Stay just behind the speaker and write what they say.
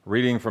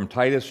Reading from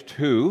Titus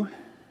 2,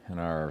 in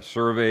our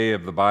survey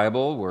of the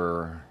Bible,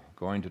 we're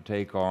going to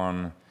take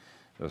on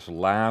this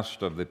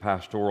last of the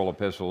pastoral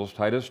epistles,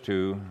 Titus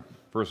 2,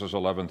 verses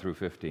 11 through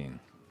 15.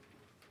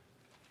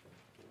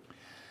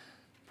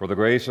 For the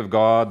grace of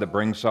God that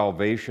brings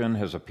salvation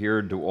has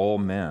appeared to all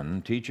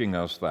men, teaching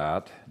us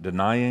that,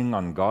 denying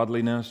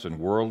ungodliness and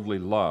worldly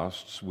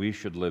lusts, we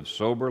should live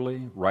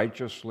soberly,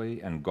 righteously,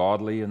 and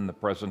godly in the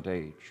present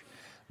age,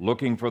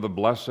 looking for the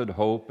blessed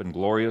hope and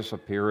glorious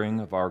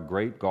appearing of our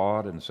great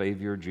God and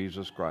Savior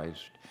Jesus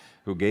Christ,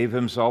 who gave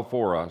himself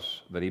for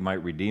us, that he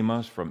might redeem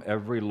us from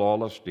every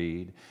lawless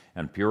deed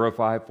and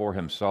purify for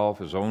himself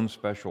his own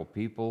special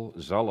people,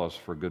 zealous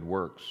for good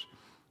works.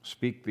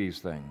 Speak these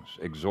things,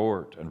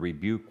 exhort and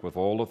rebuke with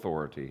all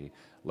authority.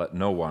 Let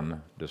no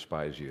one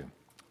despise you.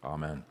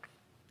 Amen.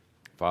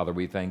 Father,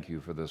 we thank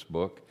you for this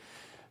book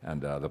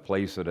and the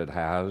place that it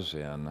has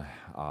in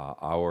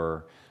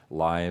our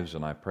lives,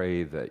 and I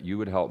pray that you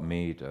would help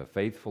me to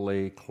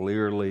faithfully,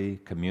 clearly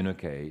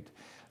communicate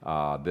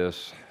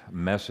this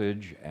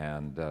message,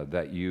 and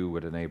that you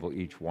would enable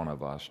each one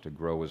of us to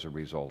grow as a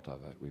result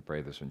of it. We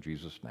pray this in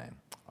Jesus' name.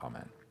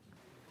 Amen.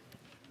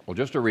 Well,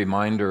 just a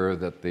reminder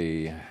that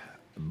the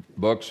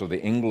books of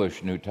the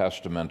English New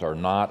Testament are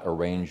not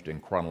arranged in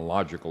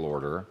chronological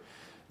order.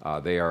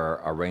 They are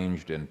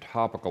arranged in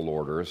topical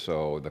order,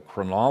 so the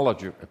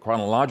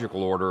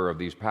chronological order of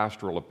these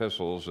pastoral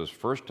epistles is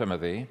 1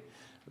 Timothy,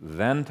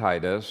 then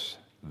Titus,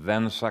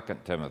 then 2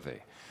 Timothy.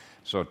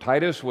 So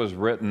Titus was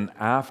written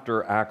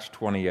after Acts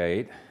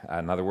 28,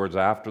 in other words,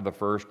 after the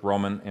first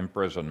Roman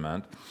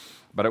imprisonment,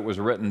 but it was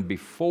written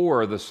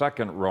before the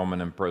second Roman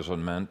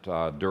imprisonment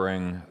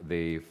during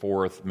the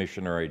fourth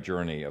missionary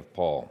journey of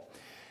Paul.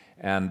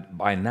 And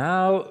by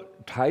now,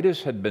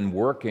 Titus had been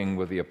working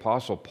with the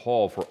Apostle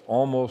Paul for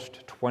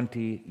almost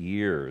 20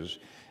 years,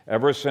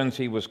 ever since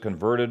he was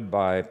converted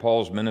by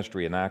Paul's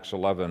ministry in Acts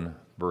 11,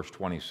 verse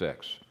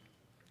 26.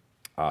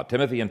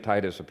 Timothy and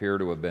Titus appear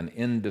to have been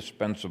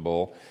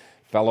indispensable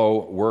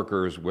fellow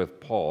workers with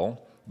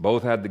Paul.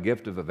 Both had the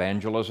gift of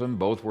evangelism.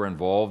 Both were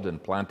involved in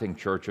planting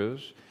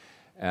churches.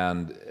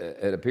 And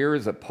it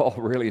appears that Paul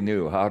really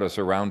knew how to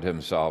surround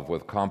himself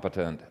with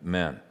competent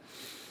men.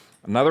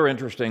 Another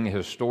interesting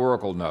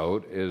historical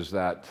note is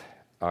that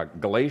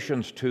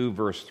Galatians 2,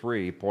 verse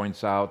 3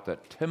 points out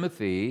that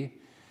Timothy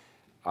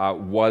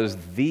was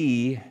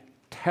the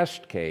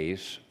test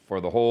case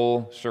for the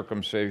whole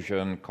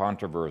circumcision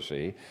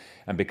controversy.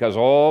 And because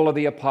all of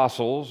the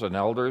apostles and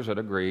elders had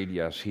agreed,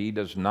 yes, he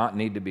does not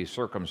need to be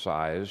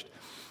circumcised,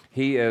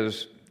 he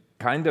is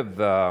kind of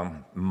the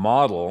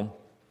model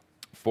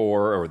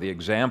for, or the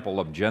example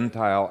of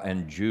Gentile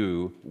and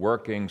Jew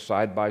working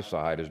side by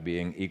side as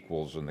being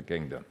equals in the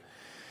kingdom.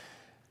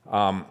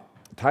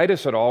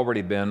 Titus had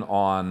already been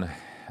on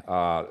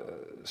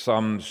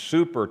some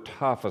super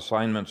tough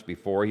assignments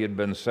before. He had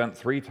been sent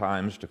 3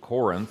 times to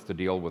Corinth to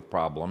deal with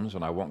problems,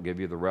 and I won't give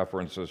you the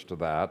references to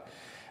that.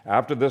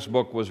 After this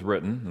book was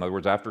written, in other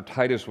words, after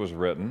Titus was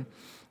written,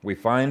 we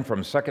find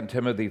from 2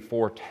 Timothy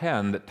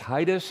 4:10 that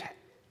Titus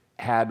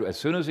had, as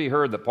soon as he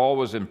heard that Paul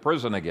was in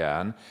prison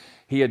again,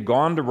 he had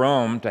gone to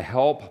Rome to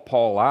help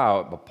Paul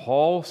out, but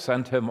Paul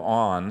sent him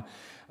on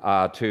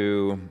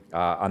to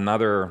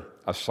another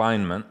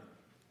assignment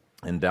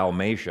in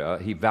Dalmatia.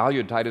 He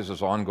valued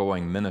Titus's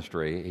ongoing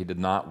ministry. He did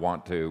not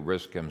want to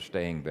risk him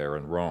staying there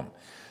in Rome.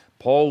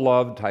 Paul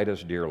loved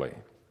Titus dearly.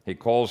 He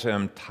calls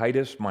him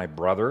Titus, my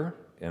brother,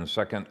 in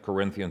 2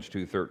 Corinthians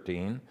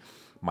 2:13,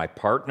 my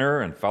partner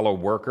and fellow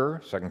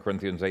worker, 2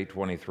 Corinthians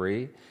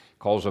 8:23,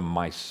 calls him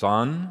my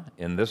son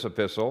in this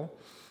epistle.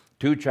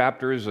 2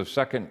 chapters of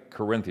 2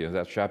 Corinthians,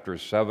 that's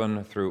chapters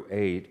 7 through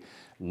 8,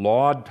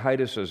 laud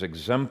Titus's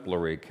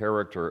exemplary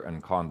character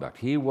and conduct.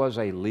 He was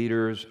a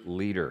leader's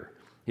leader.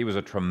 He was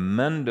a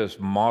tremendous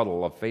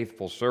model of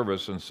faithful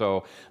service, and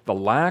so the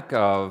lack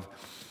of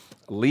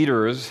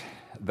leaders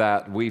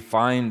that we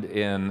find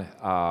in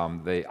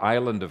the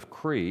island of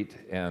Crete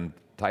in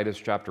Titus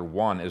chapter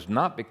 1 is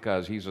not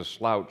because he's a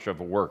slouch of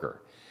a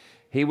worker.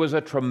 He was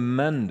a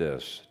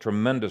tremendous,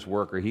 tremendous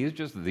worker.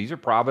 These are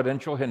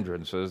providential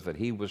hindrances that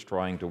he was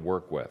trying to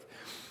work with.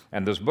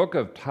 And this book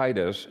of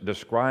Titus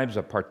describes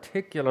a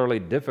particularly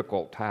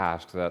difficult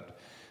task that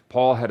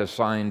Paul had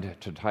assigned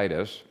to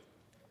Titus.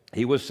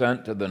 He was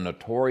sent to the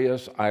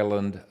notorious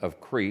island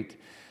of Crete,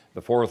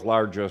 the 4th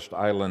largest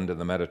island in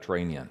the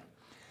Mediterranean.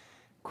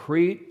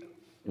 Crete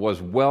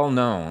was well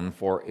known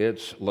for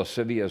its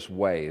lascivious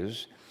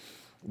ways,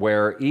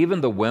 where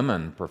even the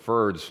women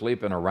preferred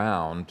sleeping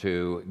around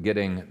to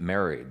getting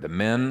married. The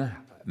men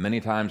many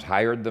times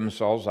hired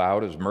themselves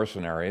out as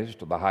mercenaries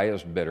to the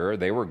highest bidder.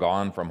 They were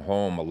gone from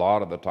home a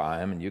lot of the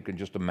time, and you can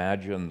just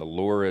imagine the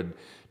lurid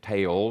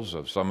tales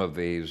of some of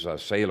these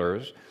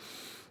sailors.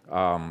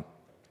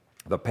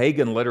 The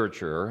pagan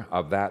literature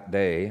of that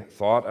day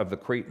thought of the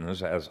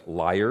Cretans as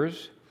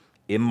liars,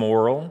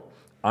 immoral,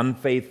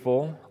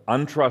 unfaithful,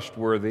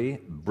 untrustworthy,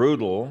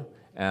 brutal,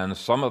 and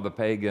some of the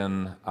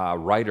pagan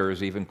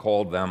writers even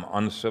called them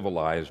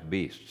uncivilized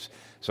beasts.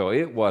 So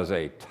it was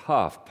a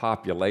tough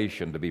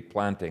population to be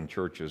planting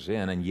churches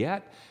in, and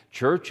yet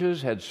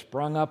Churches had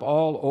sprung up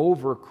all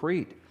over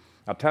Crete,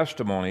 a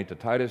testimony to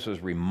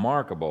Titus's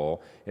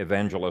remarkable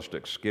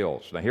evangelistic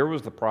skills. Now, here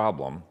was the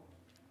problem.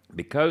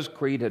 Because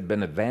Crete had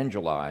been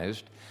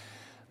evangelized,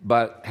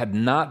 but had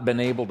not been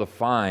able to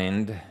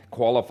find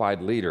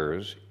qualified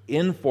leaders,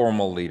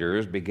 informal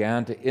leaders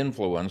began to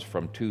influence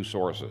from two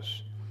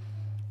sources.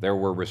 There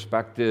were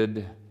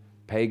respected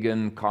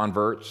pagan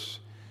converts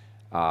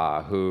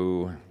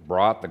who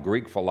brought the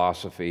Greek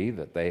philosophy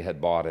that they had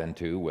bought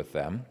into with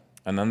them.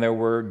 And then there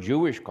were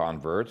Jewish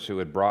converts who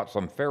had brought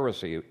some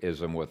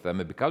Phariseeism with them.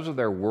 And because of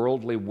their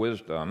worldly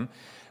wisdom,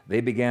 they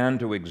began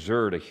to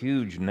exert a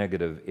huge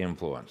negative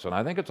influence. And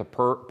I think it's a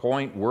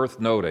point worth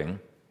noting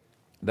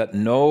that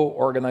no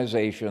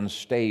organization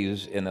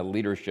stays in a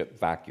leadership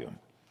vacuum.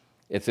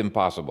 It's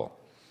impossible.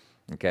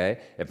 Okay?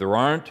 If there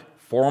aren't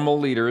formal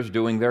leaders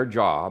doing their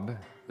job,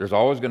 there's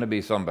always going to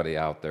be somebody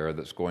out there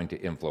that's going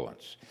to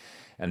influence.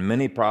 And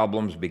many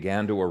problems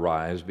began to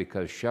arise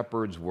because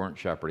shepherds weren't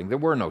shepherding. There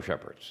were no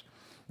shepherds.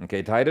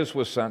 Okay, Titus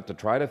was sent to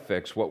try to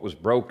fix what was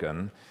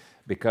broken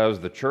because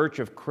the church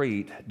of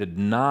Crete did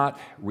not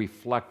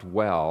reflect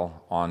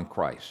well on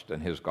Christ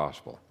and his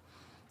gospel.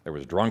 There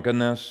was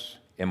drunkenness,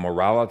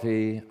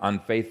 immorality,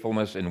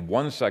 unfaithfulness in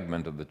one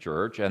segment of the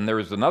church, and there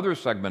was another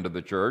segment of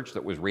the church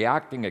that was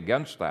reacting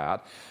against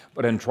that.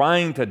 But in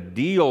trying to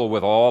deal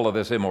with all of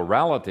this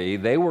immorality,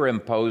 they were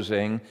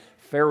imposing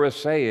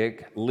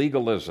Pharisaic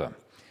legalism.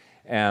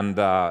 And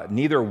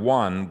neither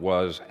one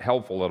was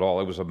helpful at all.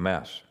 It was a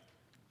mess.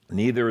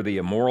 Neither the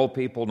immoral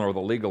people nor the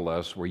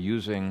legalists were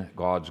using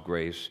God's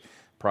grace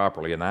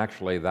properly. And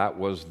actually, that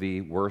was the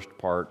worst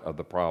part of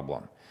the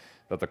problem,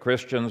 that the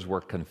Christians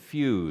were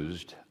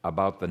confused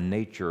about the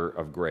nature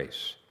of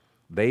grace.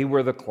 They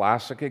were the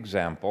classic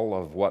example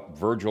of what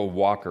Virgil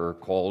Walker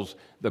calls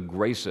the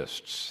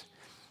gracists.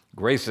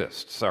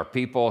 Gracists are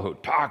people who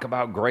talk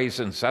about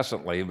grace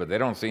incessantly, but they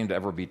don't seem to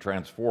ever be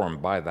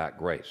transformed by that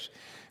grace.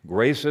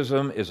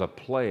 Gracism is a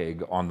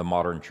plague on the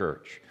modern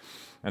church.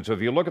 And so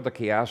if you look at the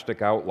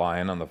chiastic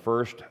outline on the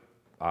first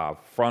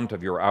front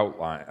of your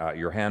outline,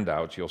 your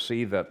handouts, you'll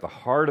see that the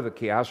heart of the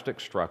chiastic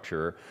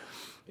structure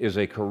is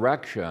a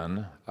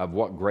correction of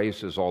what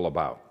grace is all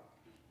about.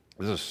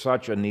 This is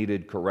such a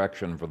needed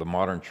correction for the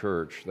modern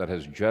church that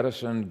has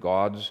jettisoned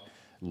God's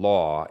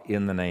law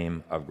in the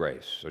name of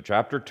grace. So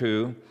chapter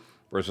 2,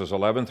 verses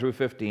 11 through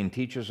 15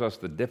 teaches us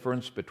the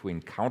difference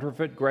between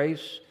counterfeit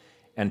grace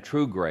and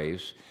true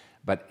grace,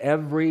 but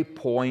every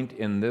point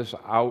in this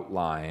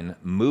outline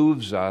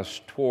moves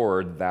us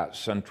toward that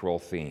central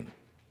theme.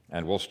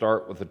 And we'll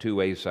start with the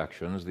two A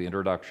sections, the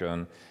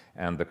introduction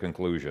and the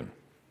conclusion.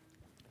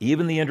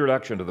 Even the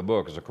introduction to the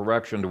book is a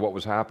correction to what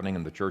was happening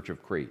in the church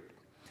of Crete.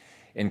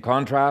 In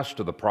contrast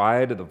to the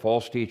pride of the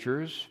false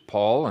teachers,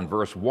 Paul, in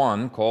verse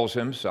 1, calls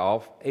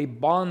himself a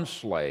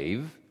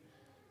bondslave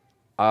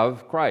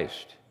of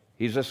Christ.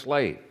 He's a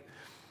slave.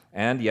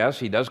 And yes,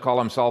 he does call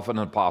himself an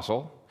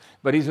apostle,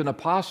 but he's an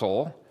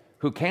apostle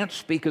who can't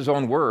speak his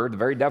own word. The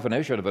very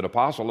definition of an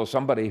apostle is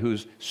somebody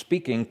who's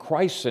speaking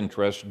Christ's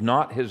interest,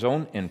 not his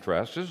own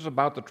interest. This is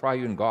about the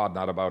triune God,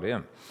 not about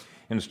him.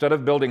 Instead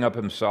of building up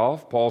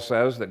himself, Paul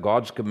says that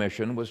God's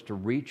commission was to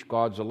reach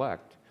God's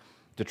elect,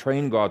 to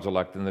train God's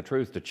elect in the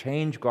truth, to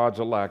change God's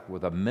elect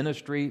with a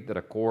ministry that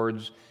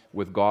accords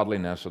with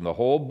godliness. And the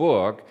whole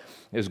book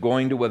is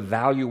going to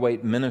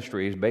evaluate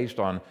ministries based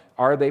on,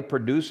 are they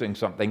producing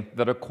something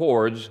that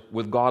accords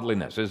with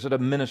godliness? Is it a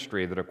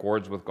ministry that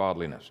accords with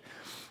godliness?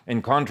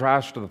 In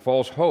contrast to the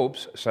false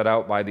hopes set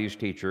out by these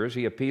teachers,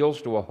 he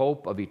appeals to a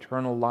hope of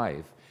eternal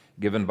life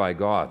given by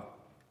God.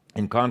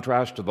 In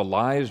contrast to the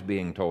lies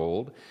being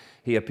told,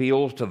 he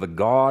appeals to the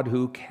God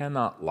who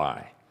cannot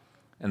lie.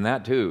 And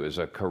that, too, is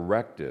a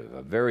corrective,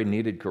 a very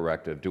needed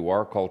corrective to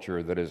our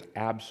culture that is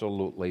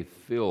absolutely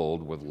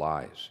filled with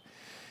lies.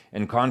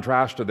 In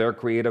contrast to their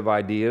creative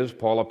ideas,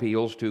 Paul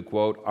appeals to,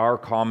 quote, our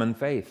common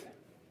faith.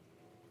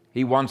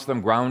 He wants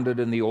them grounded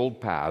in the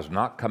old paths,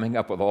 not coming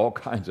up with all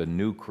kinds of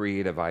new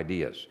creative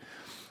ideas.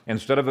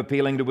 Instead of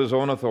appealing to his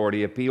own authority,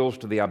 he appeals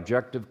to the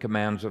objective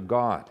commands of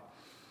God.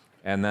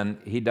 And then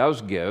he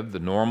does give the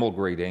normal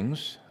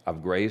greetings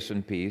of grace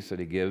and peace that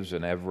he gives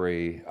in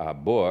every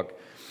book,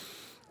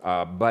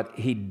 but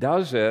he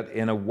does it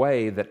in a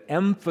way that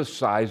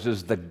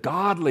emphasizes the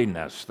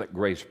godliness that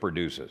grace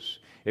produces.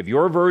 If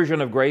your version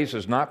of grace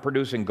is not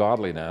producing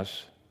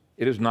godliness,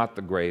 it is not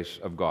the grace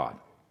of God.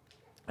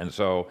 And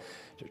so,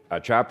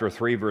 chapter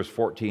 3, verse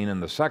 14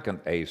 in the second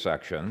A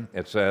section,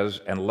 it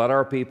says, and let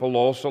our people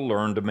also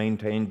learn to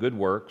maintain good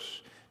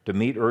works, to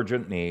meet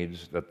urgent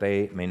needs, that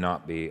they may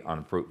not be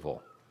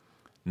unfruitful.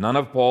 None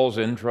of Paul's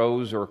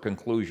intros or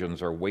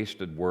conclusions are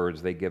wasted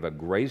words. They give a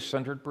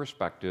grace-centered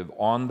perspective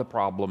on the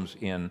problems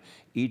in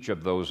each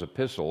of those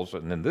epistles.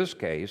 And in this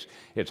case,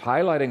 it's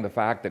highlighting the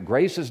fact that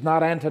grace is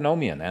not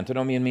antinomian.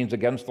 Antinomian means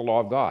against the law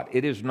of God.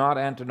 It is not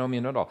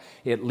antinomian at all.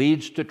 It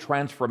leads to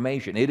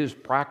transformation. It is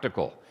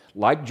practical.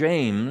 Like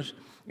James,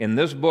 in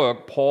this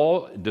book,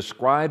 Paul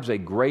describes a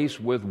grace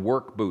with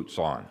work boots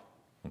on.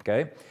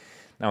 Okay?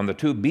 Now, in the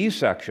two B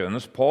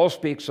sections, Paul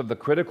speaks of the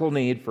critical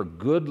need for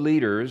good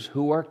leaders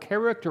who are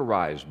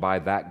characterized by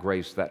that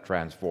grace that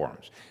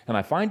transforms. And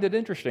I find it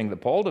interesting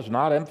that Paul does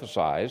not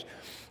emphasize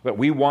that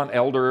we want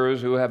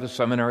elders who have a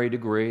seminary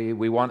degree,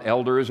 we want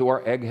elders who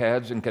are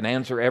eggheads and can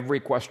answer every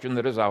question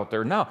that is out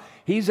there. No,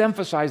 he's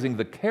emphasizing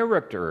the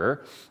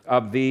character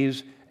of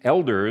these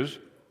elders.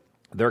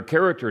 Their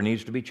character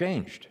needs to be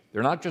changed.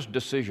 They're not just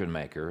decision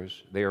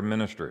makers, they are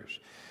ministers.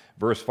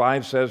 Verse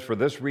 5 says, "For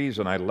this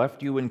reason I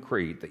left you in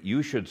Crete, that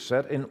you should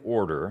set in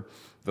order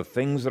the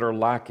things that are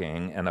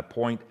lacking and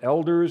appoint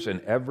elders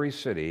in every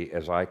city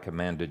as I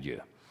commanded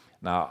you."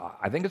 Now,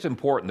 I think it's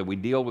important that we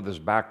deal with this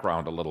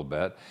background a little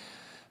bit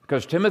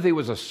because Timothy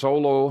was a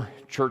solo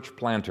church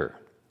planter.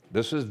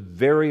 This is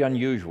very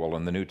unusual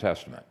in the New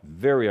Testament,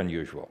 very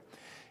unusual.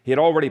 He had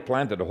already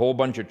planted a whole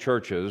bunch of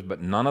churches,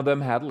 but none of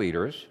them had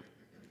leaders.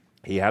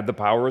 He had the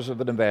powers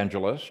of an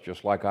evangelist,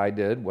 just like I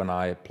did when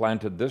I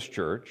planted this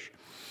church.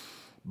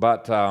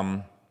 But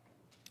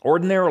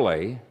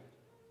ordinarily,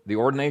 the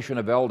ordination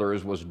of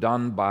elders was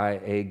done by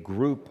a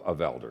group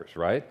of elders,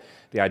 right?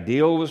 The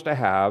ideal was to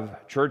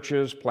have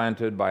churches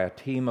planted by a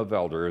team of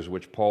elders,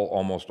 which Paul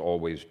almost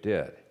always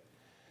did.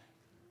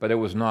 But it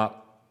was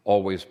not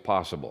always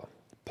possible.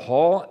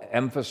 Paul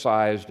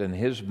emphasized in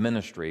his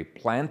ministry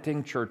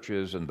planting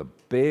churches in the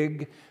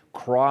big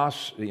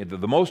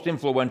the most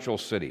influential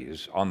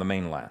cities on the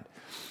mainland.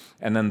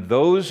 And then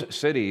those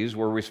cities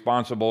were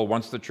responsible,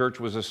 once the church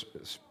was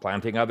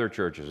planting other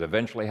churches,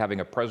 eventually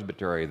having a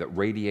presbytery that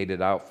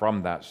radiated out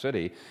from that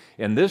city.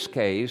 In this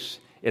case,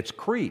 it's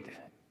Crete.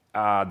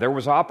 There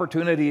was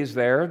opportunities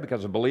there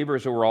because of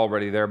believers who were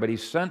already there, but he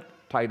sent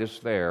Titus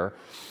there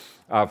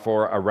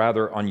for a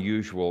rather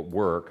unusual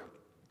work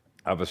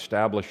of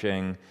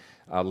establishing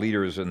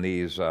leaders in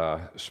these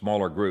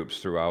smaller groups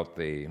throughout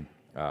the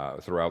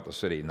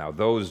city. Now,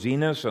 though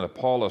Zenas and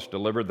Apollos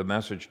delivered the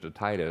message to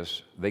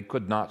Titus, they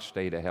could not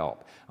stay to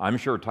help. I'm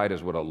sure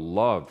Titus would have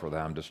loved for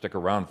them to stick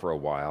around for a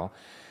while,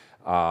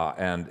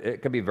 and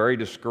it could be very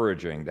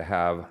discouraging to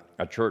have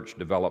a church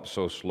develop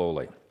so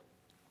slowly.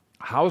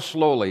 How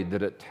slowly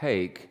did it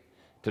take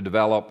to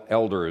develop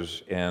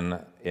elders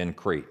in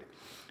Crete?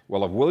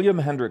 Well, if William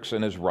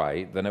Hendrickson is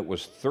right, then it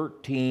was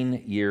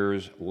 13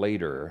 years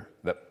later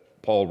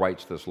that Paul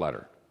writes this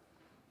letter,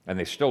 and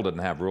they still didn't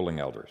have ruling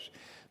elders.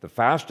 The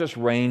fastest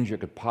range it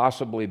could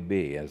possibly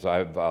be, as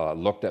I've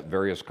looked at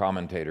various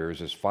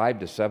commentators, is 5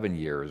 to 7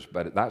 years,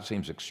 but that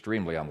seems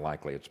extremely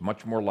unlikely. It's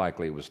much more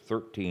likely it was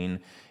 13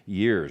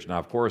 years. Now,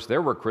 of course,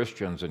 there were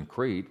Christians in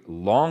Crete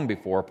long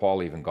before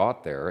Paul even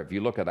got there. If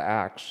you look at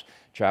Acts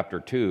chapter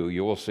 2,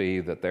 you will see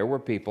that there were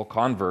people,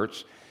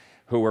 converts,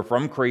 who were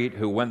from Crete,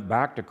 who went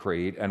back to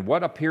Crete, and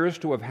what appears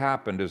to have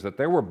happened is that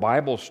there were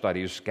Bible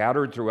studies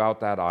scattered throughout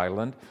that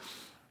island,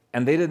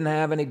 and they didn't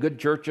have any good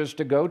churches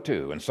to go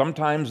to. And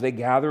sometimes they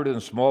gathered in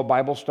small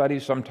Bible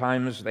studies,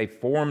 sometimes they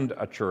formed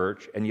a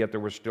church, and yet there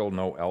were still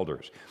no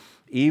elders.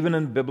 Even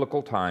in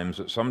biblical times,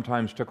 it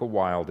sometimes took a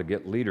while to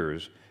get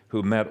leaders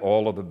who met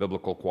all of the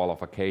biblical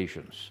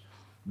qualifications.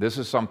 This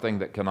is something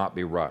that cannot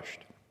be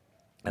rushed.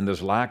 And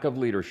this lack of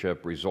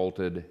leadership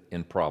resulted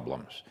in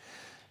problems.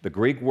 The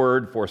Greek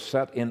word for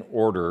set in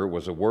order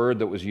was a word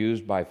that was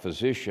used by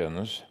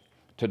physicians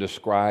to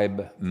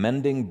describe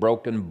mending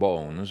broken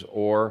bones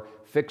or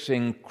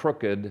fixing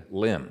crooked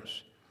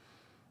limbs.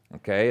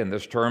 Okay, and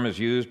this term is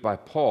used by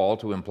Paul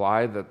to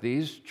imply that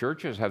these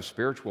churches have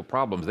spiritual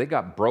problems. They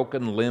got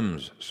broken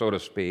limbs, so to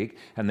speak,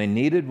 and they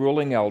needed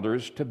ruling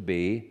elders to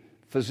be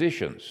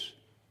physicians.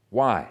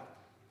 Why?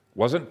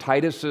 Wasn't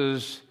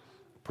Titus's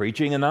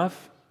preaching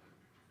enough?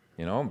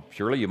 You know,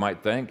 surely you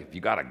might think, if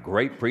you got a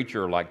great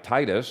preacher like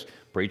Titus,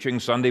 preaching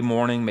Sunday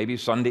morning, maybe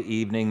Sunday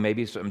evening,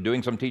 maybe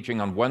doing some teaching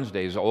on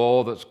Wednesdays,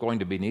 all that's going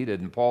to be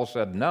needed. And Paul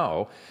said,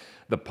 no,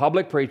 the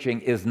public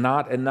preaching is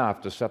not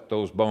enough to set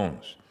those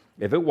bones.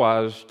 If it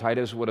was,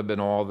 Titus would have been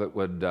all that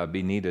would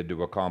be needed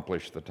to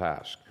accomplish the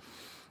task.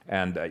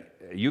 And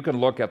you can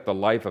look at the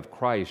life of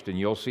Christ and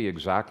you'll see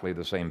exactly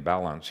the same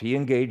balance. He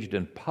engaged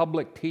in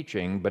public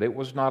teaching, but it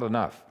was not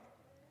enough.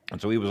 And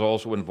so he was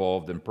also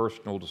involved in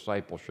personal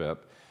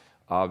discipleship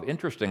of,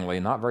 interestingly,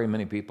 not very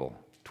many people,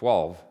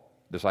 12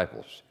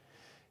 disciples.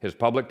 His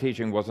public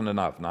teaching wasn't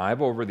enough. Now,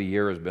 I've over the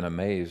years been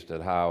amazed at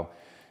how,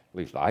 at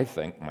least I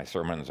think, my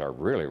sermons are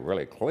really,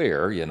 really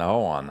clear,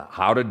 on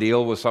how to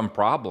deal with some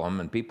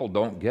problem, and people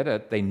don't get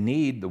it. They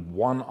need the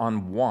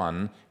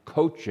one-on-one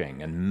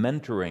coaching and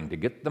mentoring to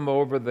get them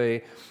over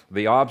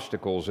the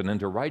obstacles and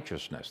into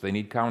righteousness. They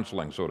need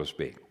counseling, so to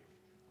speak.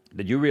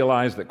 Did you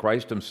realize that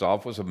Christ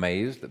himself was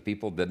amazed that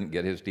people didn't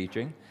get his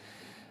teaching?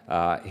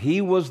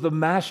 He was the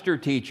master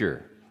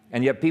teacher,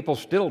 and yet people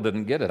still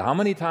didn't get it. How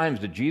many times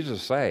did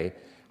Jesus say,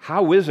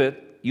 "How is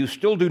it you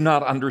still do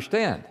not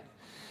understand?"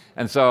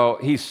 And so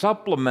he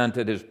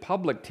supplemented his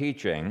public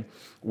teaching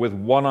with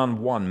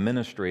one-on-one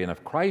ministry. And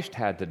if Christ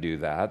had to do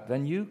that,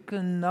 then you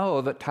can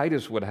know that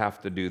Titus would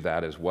have to do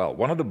that as well.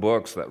 One of the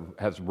books that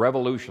has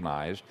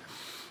revolutionized,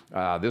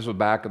 this was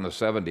back in the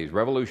 70s,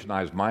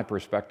 revolutionized my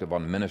perspective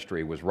on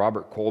ministry was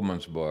Robert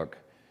Coleman's book.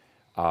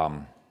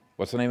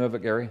 What's the name of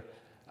it, Gary?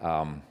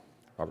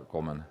 Robert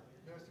Coleman.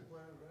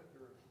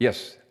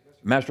 Yes,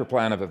 Master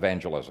Plan of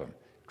Evangelism.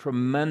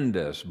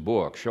 Tremendous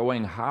book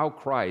showing how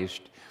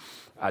Christ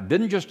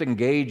didn't just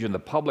engage in the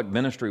public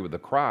ministry with the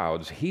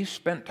crowds. He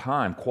spent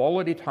time,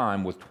 quality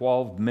time, with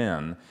 12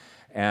 men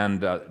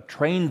and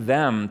trained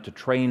them to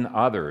train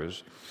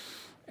others.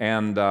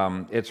 And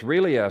it's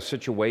really a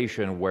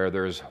situation where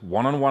there's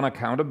one-on-one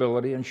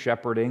accountability and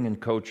shepherding and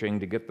coaching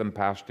to get them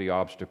past the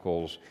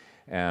obstacles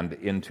and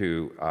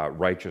into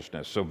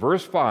righteousness. So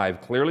verse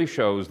 5 clearly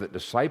shows that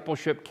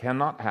discipleship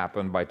cannot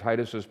happen by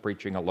Titus's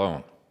preaching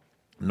alone,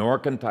 nor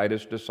can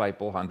Titus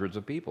disciple hundreds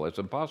of people. It's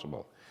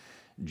impossible.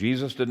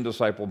 Jesus didn't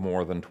disciple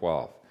more than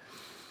 12.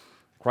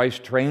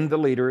 Christ trained the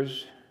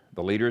leaders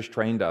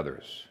trained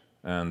others.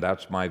 And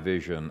that's my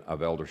vision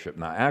of eldership.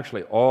 Now,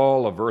 actually,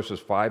 all of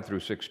verses 5 through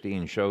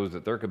 16 shows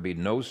that there could be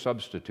no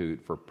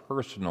substitute for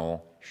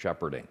personal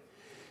shepherding.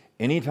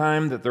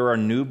 Anytime that there are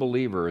new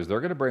believers,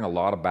 they're going to bring a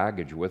lot of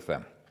baggage with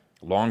them.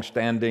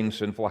 Long-standing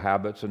sinful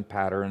habits and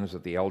patterns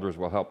that the elders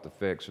will help to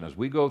fix. And as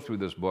we go through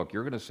this book,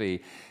 you're going to see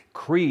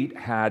Crete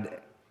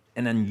had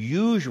an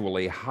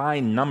unusually high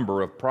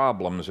number of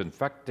problems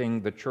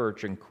infecting the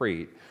church in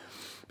Crete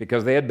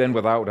because they had been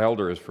without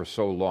elders for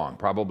so long,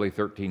 probably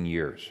 13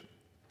 years.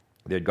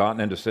 They had gotten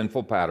into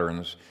sinful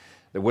patterns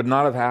that would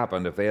not have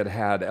happened if they had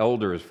had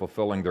elders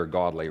fulfilling their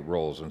godly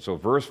roles. And so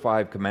verse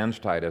 5 commands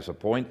Titus,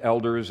 appoint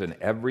elders in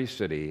every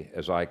city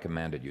as I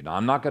commanded you. Now,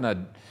 I'm not going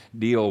to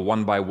deal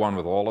one by one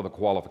with all of the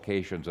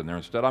qualifications in there.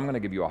 Instead, I'm going to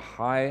give you a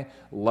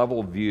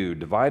high-level view,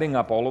 dividing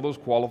up all of those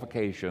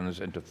qualifications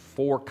into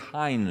 4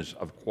 kinds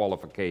of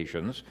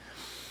qualifications.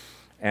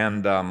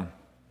 And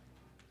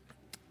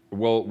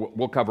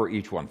we'll cover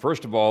each one.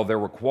 First of all, there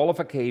were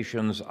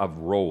qualifications of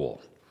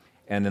role.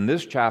 And in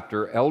this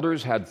chapter,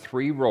 elders had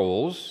 3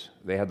 roles.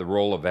 They had the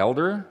role of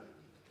elder,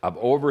 of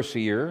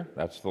overseer,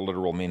 that's the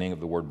literal meaning of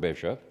the word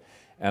bishop,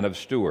 and of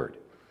steward.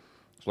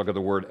 Let's look at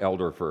the word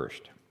elder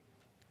first.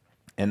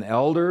 An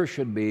elder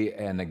should be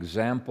an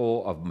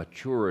example of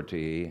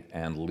maturity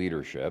and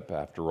leadership.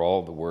 After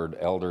all, the word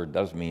elder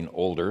does mean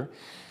older.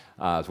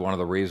 It's one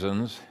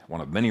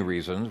of many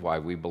reasons why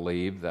we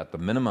believe that the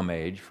minimum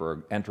age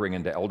for entering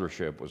into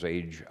eldership was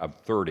age of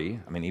 30.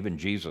 I mean, even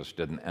Jesus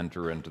didn't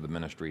enter into the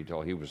ministry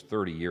until he was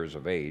 30 years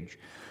of age.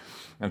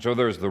 And so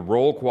there's the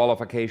role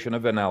qualification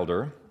of an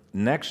elder.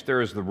 Next,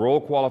 there's the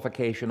role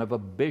qualification of a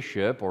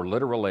bishop, or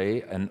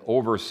literally an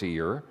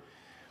overseer.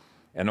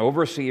 An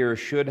overseer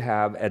should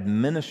have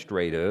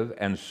administrative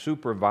and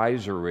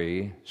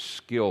supervisory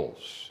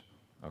skills.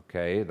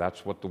 Okay,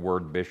 that's what the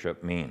word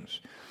bishop means.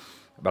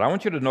 But I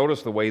want you to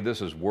notice the way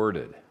this is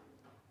worded.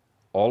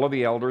 All of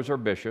the elders are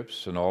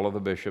bishops, and all of the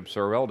bishops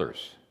are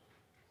elders.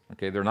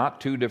 Okay, they're not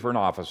 2 different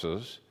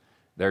offices.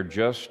 They're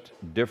just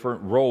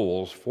different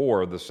roles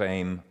for the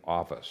same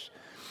office.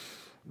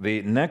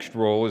 The next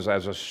role is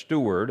as a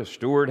steward. A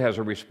steward has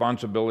a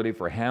responsibility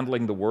for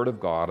handling the Word of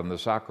God and the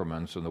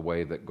sacraments in the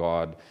way that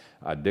God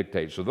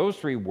dictates. So those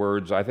 3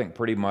 words, I think,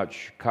 pretty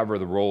much cover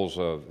the roles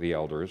of the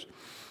elders.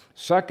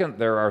 Second,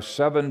 there are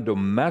 7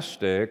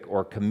 domestic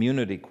or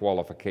community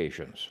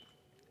qualifications.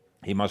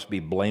 He must be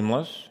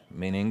blameless,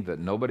 meaning that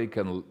nobody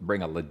can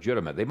bring a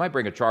legitimate. They might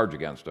bring a charge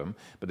against him,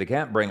 but they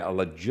can't bring a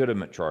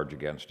legitimate charge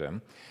against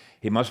him.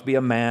 He must be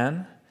a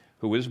man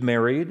who is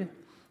married,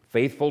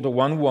 faithful to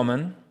one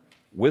woman,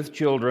 with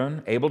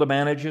children, able to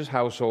manage his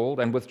household,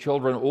 and with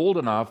children old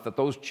enough that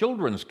those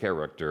children's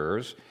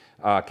characters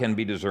can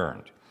be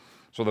discerned.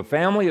 So the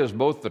family is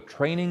both the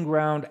training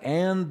ground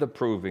and the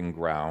proving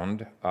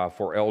ground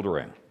for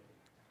eldering.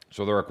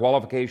 So there are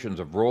qualifications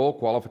of role,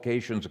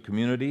 qualifications of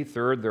community.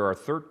 Third, there are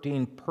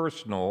 13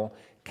 personal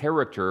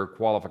character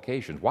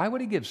qualifications. Why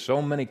would he give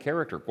so many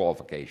character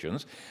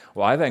qualifications?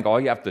 Well, I think all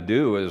you have to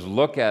do is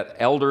look at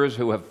elders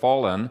who have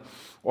fallen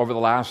over the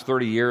last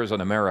 30 years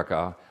in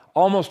America.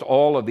 Almost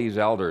all of these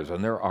elders,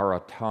 and there are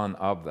a ton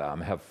of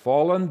them, have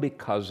fallen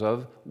because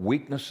of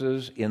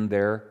weaknesses in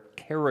their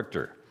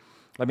character.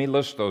 Let me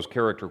list those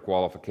character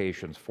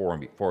qualifications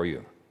for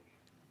you.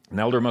 An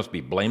elder must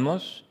be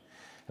blameless,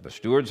 have a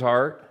steward's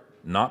heart,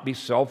 not be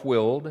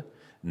self-willed,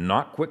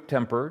 not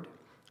quick-tempered,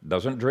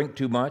 doesn't drink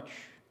too much,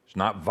 is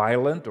not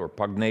violent or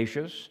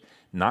pugnacious,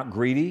 not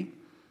greedy,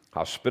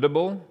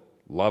 hospitable,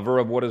 lover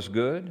of what is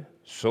good,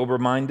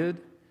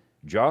 sober-minded,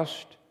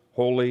 just,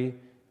 holy,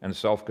 and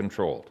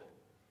self-controlled.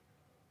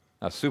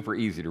 Now, super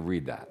easy to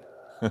read that.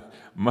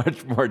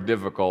 Much more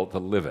difficult to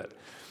live it.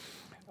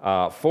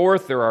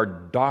 Fourth, there are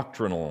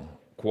doctrinal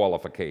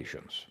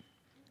qualifications.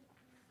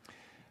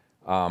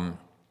 The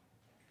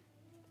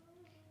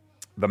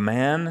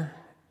man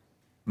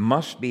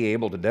must be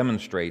able to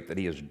demonstrate that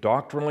he is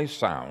doctrinally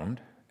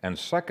sound, and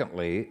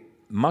secondly,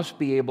 must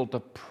be able to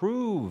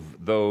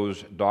prove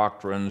those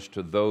doctrines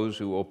to those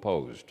who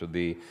oppose, to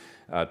the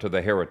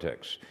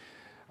heretics.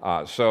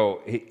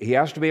 So he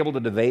has to be able to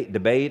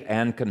debate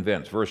and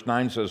convince. Verse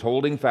 9 says,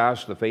 holding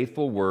fast the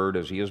faithful word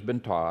as he has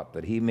been taught,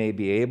 that he may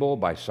be able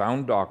by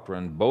sound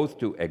doctrine both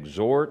to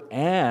exhort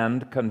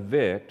and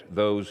convict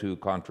those who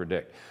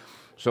contradict.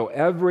 So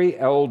every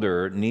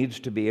elder needs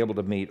to be able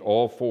to meet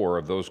all four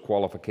of those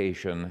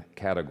qualification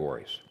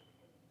categories.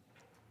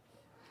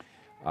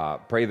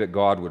 Pray that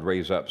God would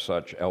raise up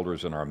such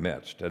elders in our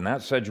midst. And that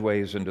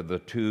segues into the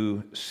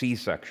two C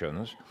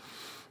sections.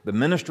 The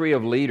ministry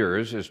of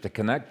leaders is to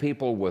connect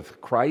people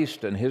with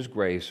Christ and His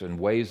grace in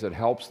ways that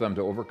helps them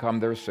to overcome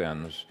their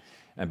sins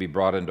and be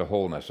brought into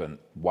wholeness. And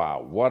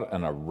wow, what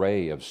an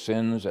array of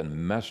sins and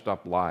messed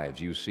up lives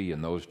you see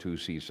in those two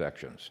C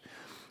sections.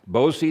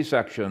 Both C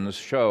sections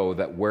show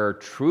that where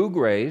true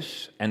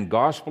grace and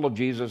gospel of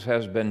Jesus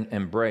has been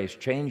embraced,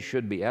 change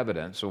should be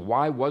evident. So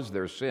why was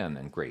there sin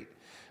in Crete?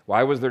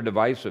 Why was there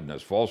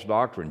divisiveness, false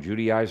doctrine,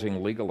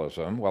 Judaizing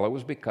legalism? Well, it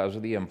was because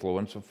of the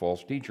influence of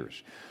false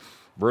teachers.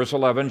 Verse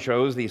 11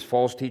 shows these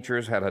false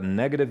teachers had a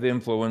negative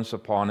influence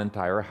upon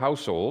entire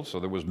households, so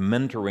there was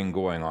mentoring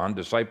going on,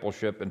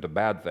 discipleship into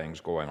bad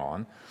things going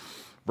on.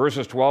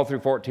 Verses 12 through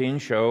 14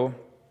 show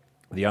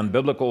the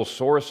unbiblical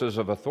sources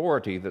of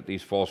authority that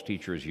these false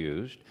teachers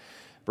used.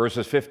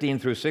 Verses 15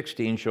 through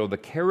 16 show the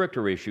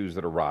character issues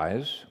that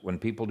arise when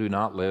people do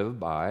not live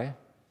by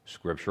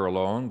Scripture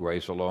alone,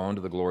 grace alone,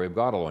 to the glory of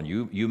God alone.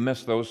 You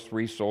miss those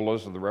three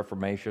solas of the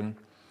Reformation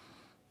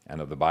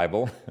and of the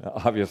Bible.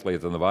 Obviously,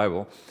 it's in the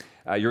Bible.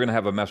 You're going to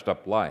have a messed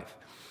up life.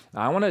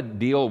 Now, I want to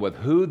deal with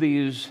who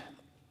these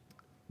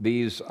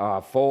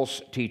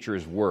false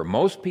teachers were.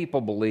 Most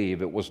people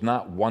believe it was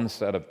not one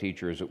set of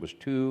teachers. It was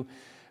two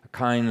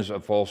kinds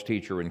of false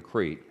teacher in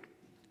Crete.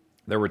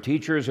 There were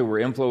teachers who were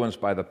influenced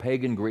by the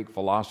pagan Greek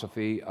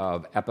philosophy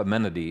of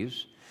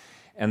Epimenides,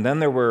 and then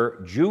there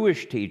were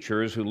Jewish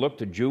teachers who looked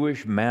to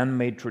Jewish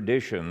man-made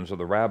traditions of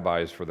the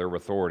rabbis for their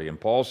authority. And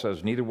Paul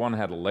says neither one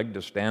had a leg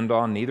to stand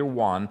on, neither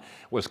one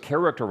was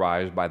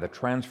characterized by the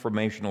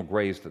transformational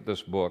grace that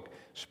this book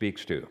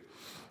speaks to.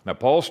 Now,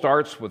 Paul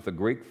starts with the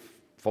Greek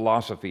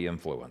philosophy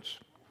influence.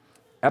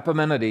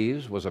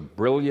 Epimenides was a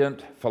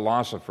brilliant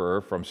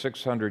philosopher from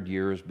 600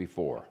 years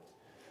before.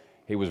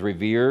 He was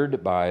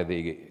revered by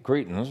the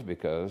Cretans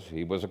because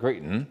he was a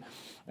Cretan,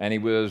 and he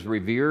was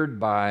revered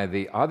by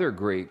the other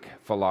Greek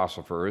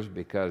philosophers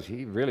because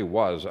he really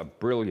was a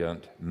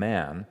brilliant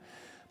man.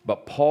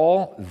 But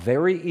Paul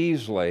very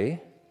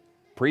easily,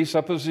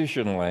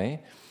 presuppositionally,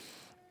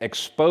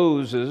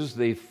 exposes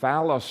the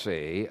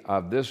fallacy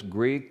of this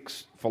Greek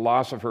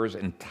philosopher's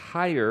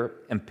entire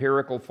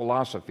empirical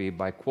philosophy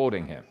by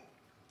quoting him.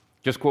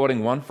 Just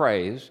quoting one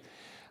phrase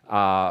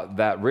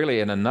that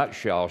really, in a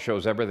nutshell,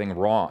 shows everything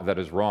wrong that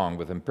is wrong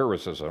with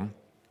empiricism.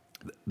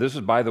 This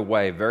is, by the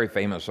way, very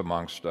famous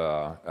amongst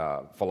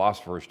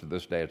philosophers to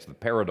this day. It's the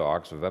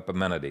paradox of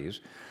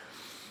Epimenides.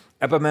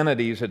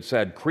 Epimenides had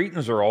said,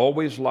 Cretans are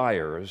always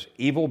liars,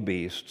 evil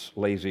beasts,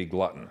 lazy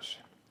gluttons.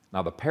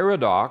 Now, the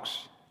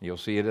paradox, you'll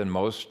see it in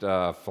most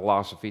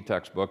philosophy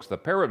textbooks, the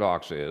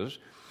paradox is,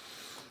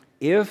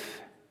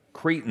 if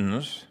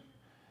Cretans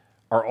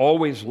are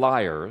always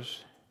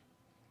liars,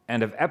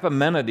 and if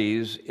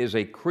Epimenides is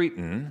a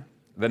Cretan,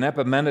 then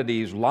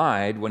Epimenides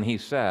lied when he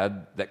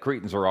said that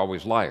Cretans are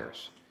always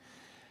liars.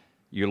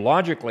 You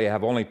logically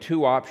have only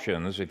two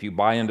options if you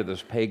buy into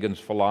this pagan's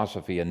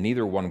philosophy, and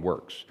neither one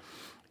works.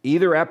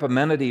 Either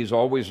Epimenides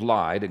always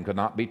lied and could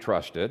not be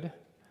trusted,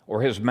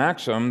 or his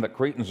maxim that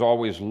Cretans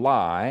always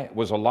lie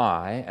was a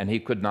lie and he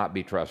could not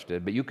be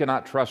trusted, but you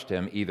cannot trust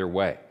him either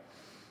way.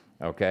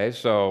 Okay,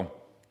 so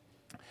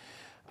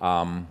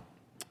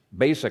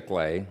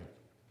basically,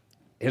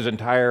 his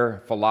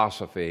entire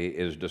philosophy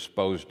is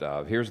disposed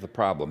of. Here's the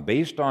problem.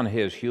 Based on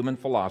his human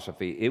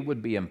philosophy, it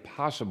would be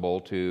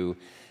impossible to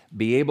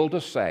be able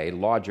to say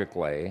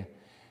logically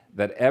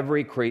that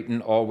every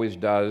Cretan always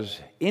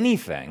does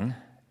anything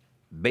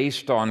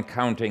based on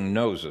counting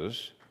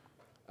noses.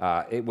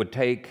 It would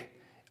take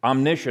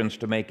omniscience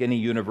to make any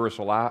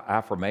universal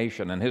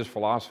affirmation, and his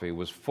philosophy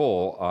was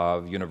full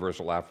of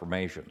universal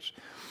affirmations.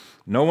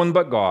 No one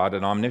but God,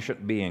 an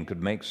omniscient being,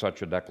 could make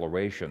such a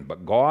declaration.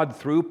 But God,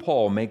 through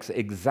Paul, makes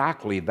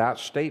exactly that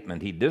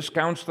statement. He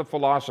discounts the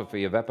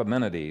philosophy of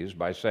Epimenides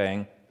by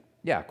saying,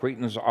 yeah,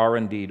 Cretans are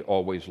indeed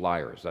always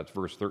liars. That's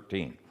verse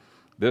 13.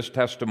 This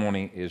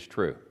testimony is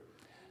true.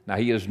 Now,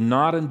 he is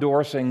not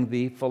endorsing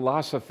the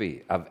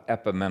philosophy of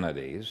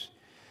Epimenides.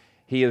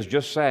 He is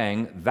just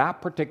saying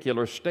that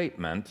particular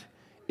statement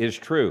is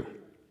true.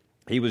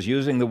 He was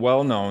using the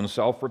well-known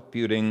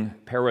self-refuting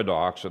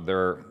paradox of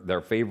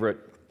their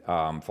favorite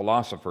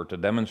philosopher to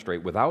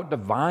demonstrate without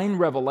divine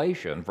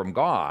revelation from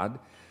God,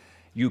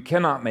 you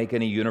cannot make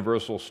any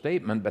universal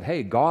statement, but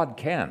hey, God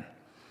can.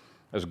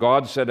 As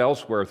God said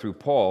elsewhere through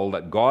Paul,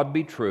 let God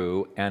be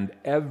true and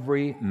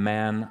every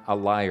man a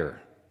liar.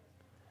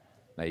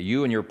 Now,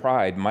 you and your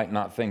pride might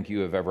not think you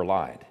have ever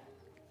lied.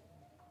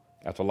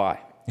 That's a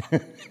lie.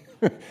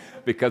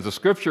 Because the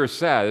Scripture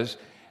says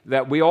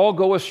that we all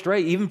go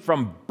astray, even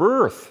from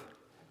birth,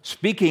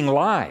 speaking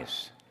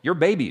lies. Your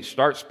babies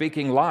start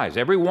speaking lies.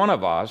 Every one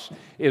of us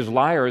is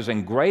liars,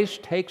 and grace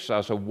takes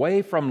us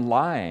away from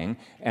lying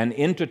and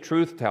into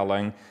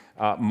truth-telling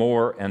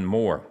more and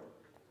more.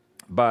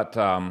 But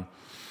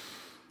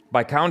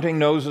By counting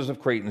noses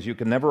of Cretans, you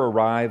can never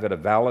arrive at a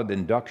valid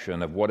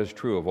induction of what is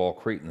true of all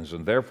Cretans,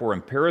 and therefore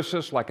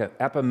empiricists like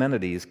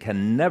Epimenides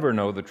can never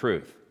know the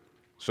truth.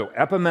 So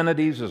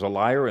Epimenides is a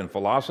liar in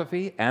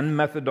philosophy and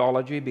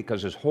methodology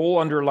because his whole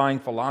underlying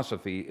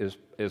philosophy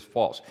is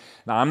false.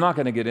 Now, I'm not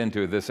going to get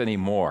into this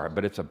anymore,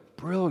 but it's a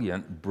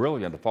brilliant,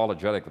 brilliant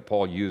apologetic that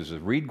Paul uses.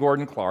 Read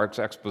Gordon Clark's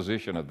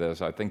exposition of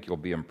this. I think you'll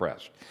be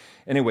impressed.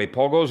 Anyway,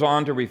 Paul goes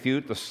on to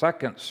refute the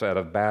second set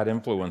of bad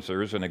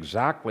influencers in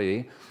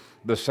exactly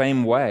the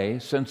same way,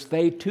 since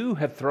they too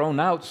have thrown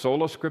out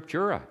sola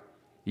scriptura.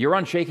 You're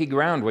on shaky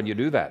ground when you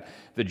do that.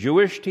 The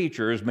Jewish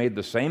teachers made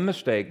the same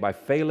mistake by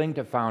failing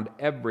to found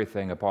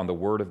everything upon the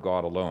Word of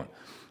God alone.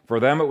 For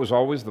them, it was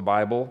always the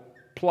Bible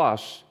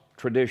plus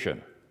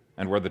tradition.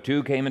 And where the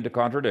two came into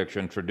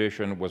contradiction,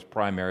 tradition was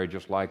primary,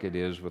 just like it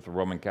is with the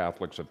Roman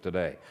Catholics of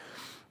today.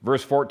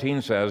 Verse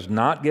 14 says,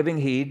 not giving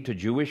heed to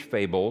Jewish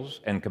fables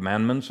and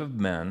commandments of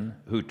men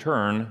who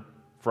turn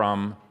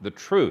from the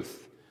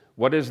truth.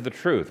 What is the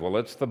truth? Well,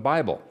 it's the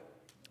Bible.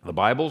 The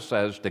Bible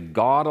says to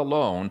God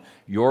alone,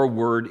 your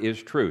word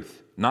is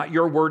truth. Not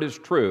your word is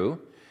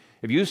true.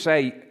 If you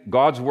say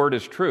God's word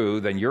is true,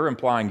 then you're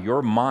implying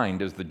your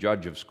mind is the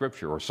judge of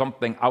Scripture, or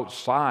something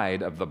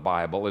outside of the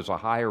Bible is a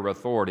higher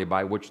authority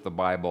by which the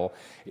Bible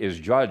is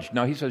judged.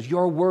 No, he says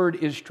your word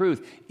is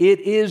truth. It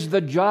is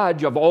the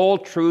judge of all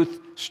truth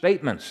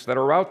statements that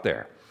are out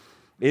there.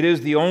 It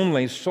is the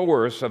only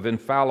source of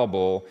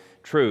infallible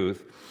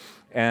truth.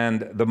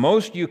 And the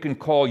most you can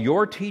call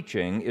your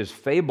teaching is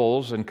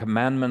fables and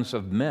commandments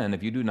of men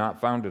if you do not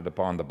found it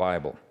upon the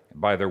Bible.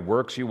 By their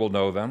works you will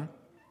know them.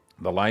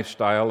 The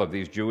lifestyle of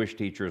these Jewish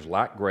teachers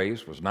lacked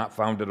grace, was not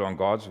founded on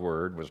God's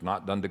word, was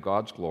not done to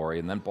God's glory.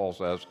 And then Paul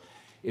says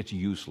it's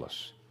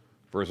useless.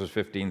 Verses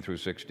 15 through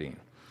 16.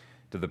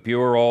 To the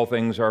pure all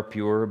things are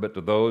pure, but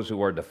to those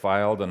who are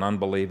defiled and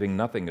unbelieving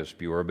nothing is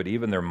pure, but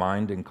even their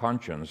mind and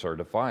conscience are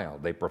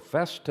defiled. They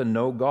profess to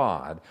know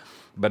God,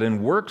 but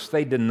in works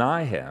they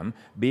deny him,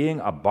 being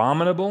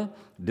abominable,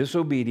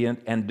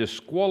 disobedient, and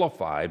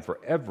disqualified for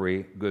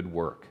every good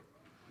work.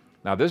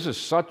 Now, this is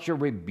such a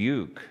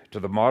rebuke to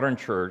the modern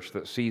church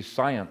that sees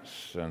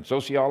science and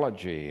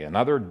sociology and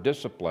other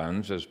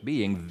disciplines as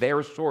being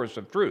their source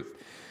of truth.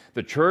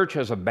 The church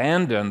has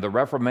abandoned the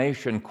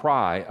Reformation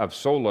cry of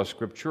sola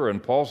scriptura,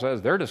 and Paul says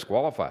they're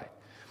disqualified.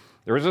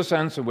 There is a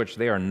sense in which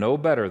they are no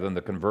better than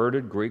the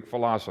converted Greek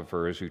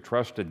philosophers who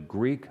trusted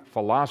Greek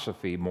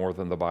philosophy more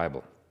than the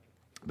Bible.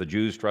 The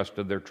Jews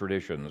trusted their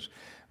traditions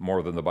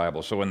more than the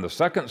Bible. So in the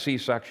second C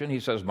section, he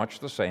says much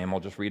the same. I'll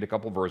just read a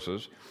couple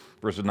verses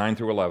 9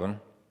 through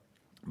 11.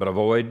 But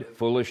avoid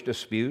foolish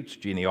disputes,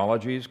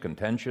 genealogies,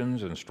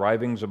 contentions, and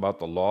strivings about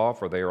the law,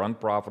 for they are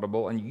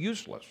unprofitable and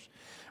useless.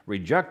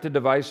 Reject the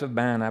device of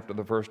man after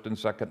the first and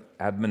second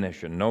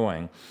admonition,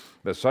 knowing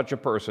that such a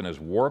person is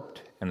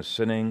warped and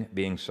sinning,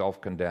 being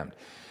self-condemned.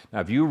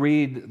 Now, if you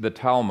read the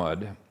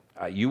Talmud,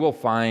 you will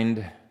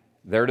find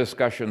their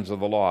discussions of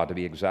the law to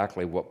be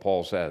exactly what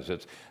Paul says.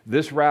 It's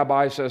this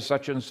rabbi says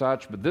such and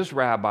such, but this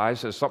rabbi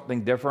says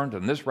something different,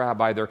 and this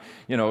rabbi,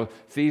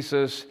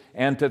 thesis,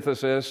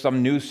 antithesis,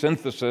 some new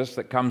synthesis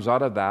that comes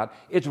out of that.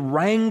 It's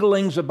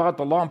wranglings about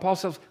the law. And Paul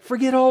says,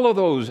 forget all of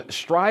those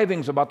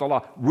strivings about the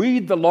law.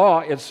 Read the law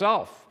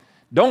itself.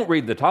 Don't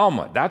read the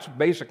Talmud. That's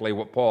basically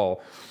what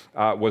Paul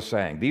was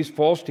saying. These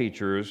false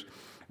teachers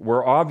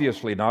were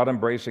obviously not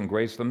embracing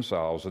grace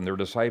themselves, and their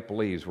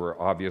disciples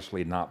were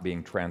obviously not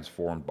being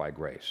transformed by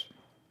grace.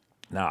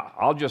 Now,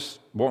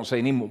 won't say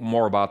any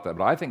more about that,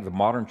 but I think the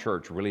modern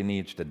church really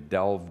needs to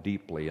delve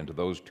deeply into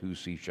those two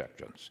C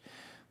sections.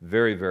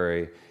 Very,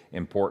 very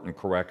important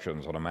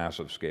corrections on a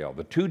massive scale.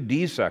 The two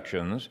D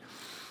sections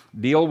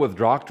deal with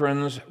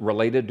doctrines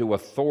related to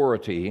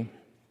authority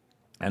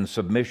and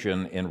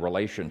submission in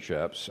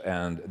relationships,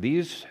 and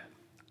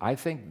I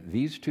think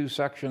these two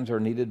sections are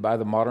needed by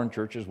the modern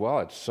church as well.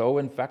 It's so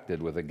infected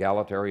with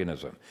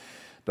egalitarianism.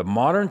 The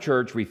modern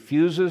church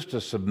refuses to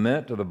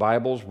submit to the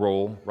Bible's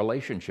role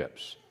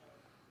relationships.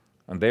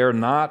 And they are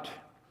not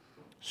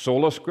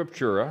sola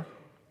scriptura,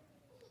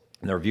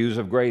 and their views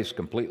of grace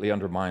completely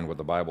undermine what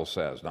the Bible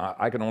says. Now,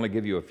 I can only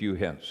give you a few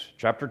hints.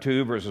 Chapter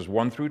 2, verses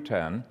 1 through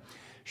 10,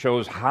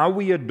 shows how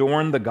we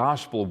adorn the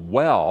gospel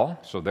well.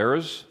 So there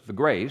is the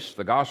grace,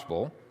 the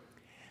gospel,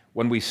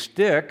 when we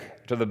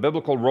stick to the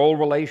biblical role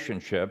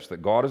relationships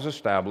that God has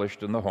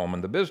established in the home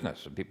and the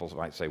business. And people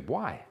might say,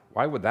 why?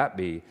 Why would that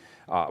be?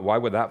 Why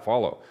would that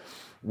follow?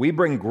 We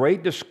bring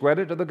great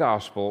discredit to the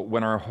gospel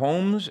when our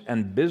homes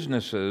and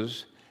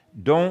businesses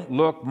don't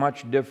look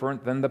much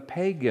different than the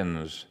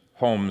pagans'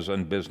 homes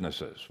and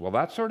businesses. Well,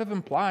 that sort of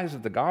implies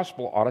that the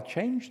gospel ought to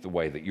change the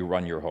way that you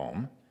run your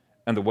home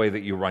and the way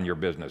that you run your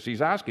business.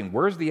 He's asking,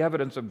 where's the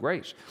evidence of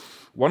grace?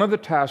 One of the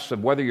tests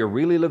of whether you're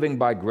really living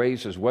by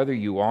grace is whether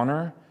you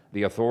honor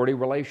the authority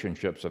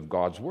relationships of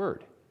God's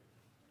Word.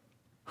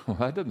 Well,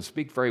 that doesn't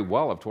speak very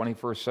well of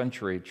 21st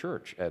century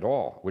church at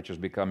all, which has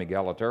become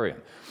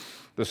egalitarian.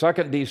 The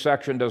second D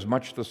section does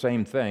much the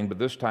same thing, but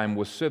this time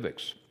with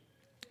civics.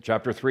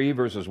 Chapter 3,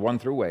 verses 1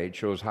 through 8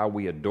 shows how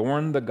we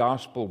adorn the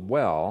gospel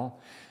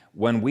well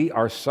when we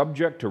are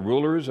subject to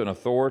rulers and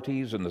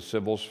authorities in the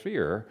civil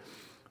sphere,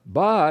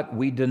 but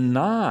we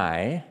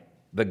deny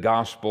the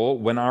gospel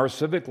when our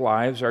civic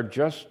lives are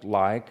just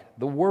like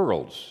the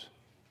world's.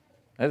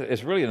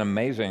 It's really an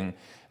amazing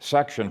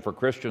section for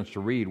Christians to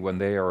read when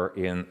they are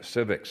in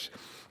civics.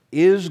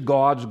 Is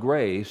God's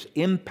grace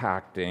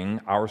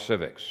impacting our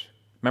civics?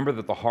 Remember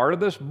that the heart of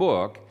this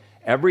book,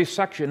 every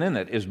section in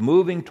it, is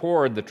moving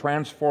toward the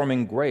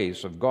transforming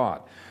grace of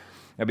God.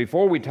 Now,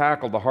 before we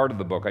tackle the heart of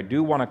the book, I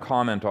do want to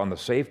comment on the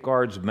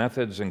safeguards,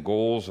 methods, and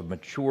goals of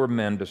mature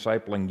men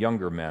discipling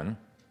younger men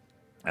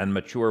and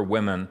mature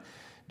women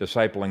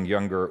discipling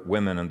younger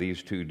women in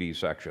these 2D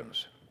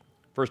sections.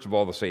 First of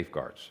all, the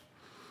safeguards.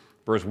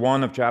 Verse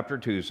 1 of chapter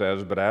 2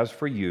 says, "But as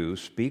for you,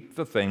 speak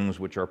the things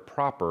which are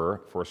proper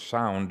for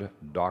sound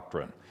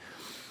doctrine."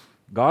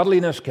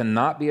 Godliness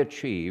cannot be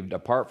achieved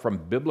apart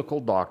from biblical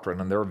doctrine,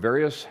 and there are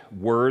various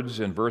words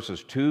in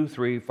verses 2,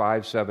 3,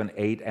 5, 7,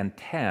 8, and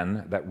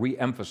 10 that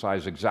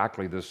re-emphasize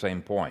exactly this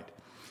same point.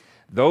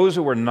 Those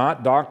who are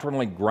not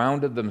doctrinally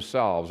grounded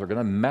themselves are going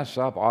to mess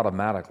up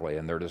automatically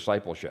in their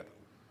discipleship.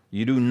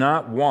 You do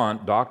not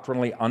want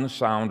doctrinally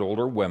unsound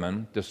older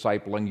women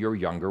discipling your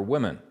younger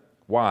women.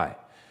 Why?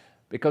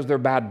 Because their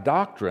bad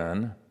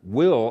doctrine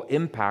will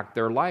impact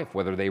their life,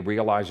 whether they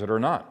realize it or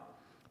not.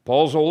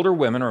 Paul's older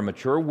women or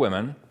mature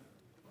women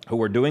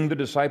who are doing the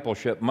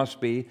discipleship must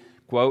be,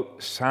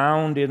 quote,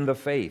 sound in the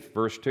faith,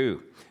 verse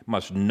 2,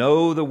 must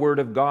know the word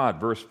of God,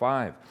 verse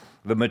 5.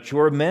 The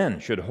mature men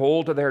should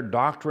hold to their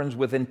doctrines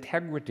with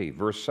integrity,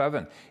 verse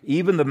 7.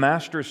 Even the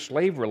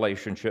master-slave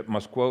relationship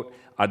must, quote,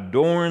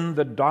 adorn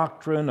the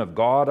doctrine of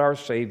God our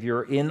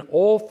Savior in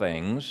all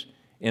things,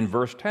 in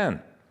verse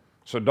 10.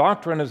 So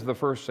doctrine is the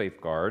first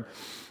safeguard.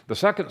 The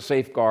second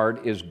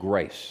safeguard is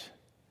grace,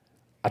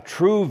 a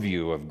true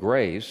view of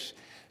grace.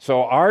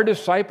 So our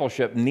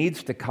discipleship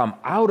needs to come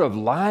out of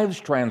lives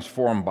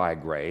transformed by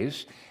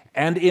grace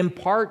and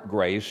impart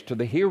grace to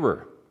the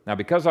hearer. Now,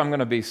 because I'm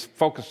going to be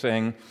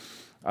focusing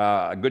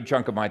a good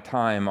chunk of my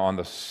time on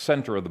the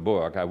center of the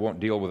book, I won't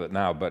deal with it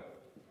now, but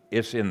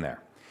it's in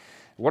there.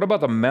 What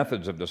about the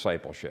methods of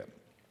discipleship?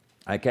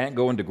 I can't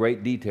go into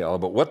great detail,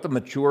 but what the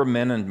mature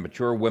men and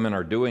mature women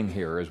are doing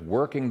here is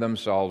working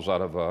themselves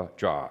out of a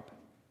job.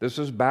 This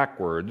is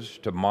backwards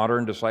to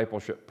modern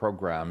discipleship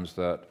programs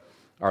that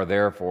are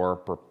there for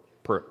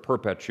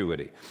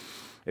perpetuity.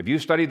 If you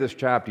study this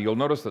chapter, you'll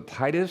notice that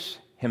Titus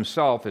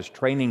himself is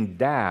training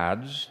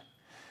dads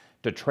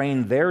to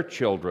train their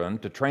children,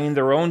 to train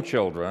their own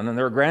children, and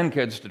their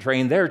grandkids to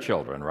train their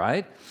children,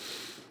 right?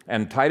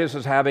 And Titus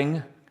is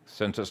having,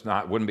 since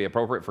wouldn't be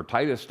appropriate for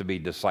Titus to be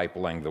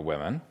discipling the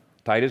women,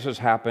 Titus is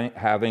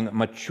having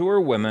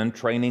mature women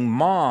training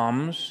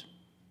moms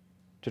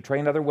to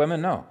train other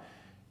women? No.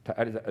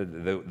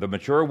 The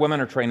mature women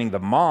are training the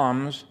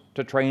moms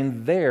to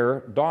train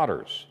their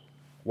daughters.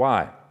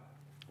 Why?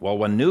 Well,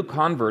 when new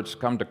converts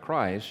come to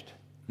Christ,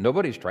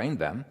 nobody's trained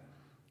them.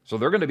 So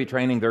they're going to be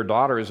training their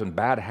daughters in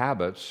bad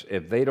habits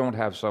if they don't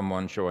have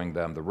someone showing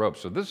them the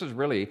ropes. So this is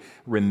really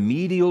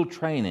remedial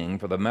training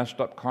for the messed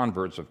up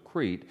converts of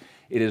Crete.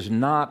 It is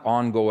not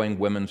ongoing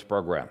women's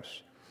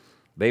programs.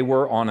 They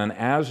were on an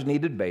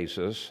as-needed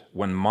basis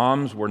when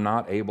moms were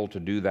not able to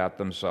do that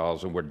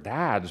themselves and where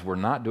dads were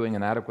not doing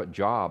an adequate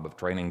job of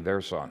training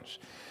their sons.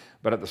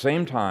 But at the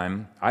same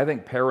time, I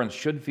think parents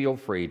should feel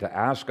free to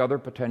ask other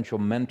potential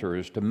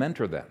mentors to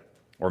mentor them,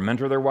 or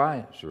mentor their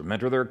wives, or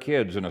mentor their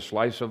kids in a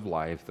slice of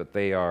life that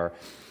they are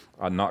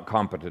not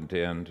competent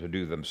in to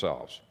do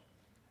themselves.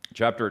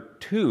 Chapter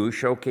 2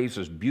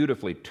 showcases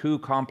beautifully two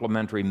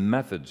complementary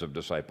methods of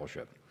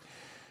discipleship.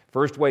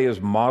 First way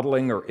is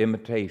modeling or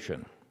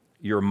imitation.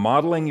 You're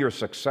modeling your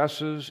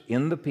successes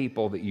in the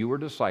people that you are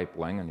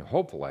discipling, and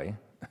hopefully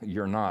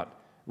you're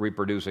not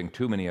reproducing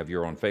too many of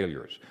your own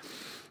failures.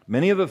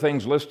 Many of the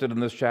things listed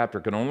in this chapter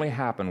can only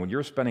happen when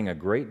you're spending a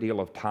great deal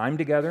of time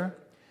together,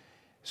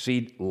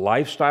 see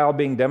lifestyle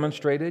being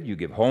demonstrated, you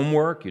give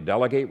homework, you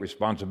delegate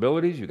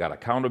responsibilities, you got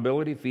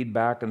accountability,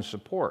 feedback, and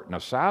support. Now,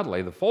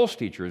 sadly, the false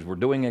teachers were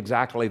doing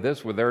exactly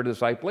this with their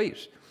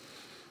disciples.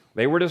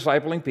 They were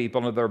discipling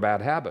people into their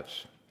bad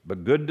habits,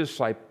 but good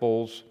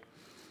disciplers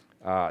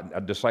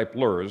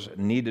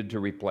needed to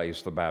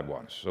replace the bad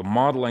ones. So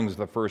modeling is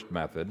the first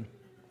method.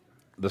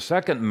 The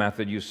second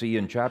method you see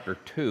in chapter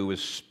 2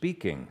 is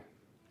speaking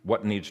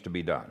what needs to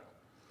be done.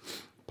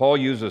 Paul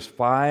uses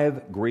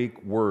 5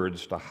 Greek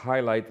words to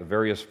highlight the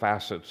various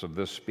facets of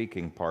this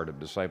speaking part of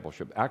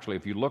discipleship. Actually,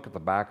 if you look at the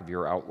back of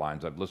your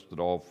outlines, I've listed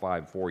all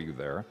 5 for you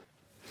there.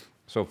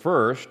 So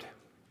first,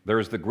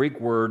 there's the Greek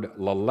word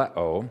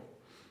laleo,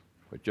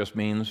 which just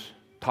means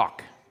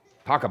talk.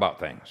 Talk about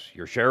things.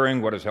 You're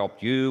sharing what has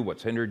helped you,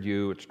 what's hindered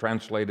you. It's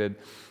translated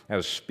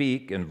as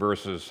speak in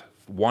verses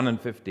 1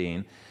 and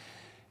 15.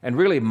 And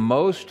really,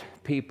 most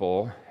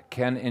people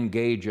can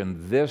engage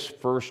in this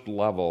first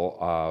level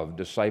of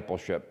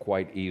discipleship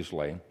quite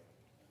easily.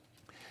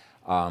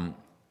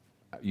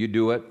 You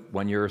do it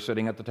when you're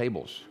sitting at the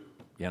tables.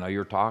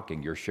 You're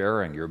talking, you're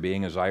sharing, you're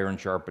being as iron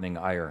sharpening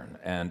iron.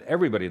 And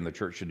everybody in the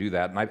church should do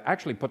that. And I've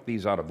actually put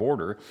these out of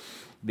order.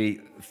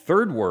 The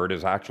third word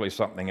is actually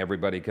something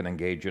everybody can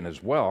engage in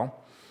as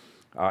well.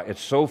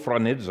 It's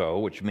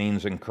sophronizo, which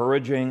means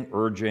encouraging,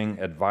 urging,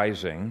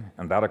 advising,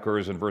 and that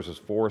occurs in verses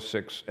 4,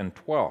 6, and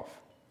 12.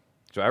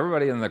 So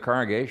everybody in the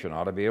congregation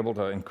ought to be able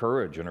to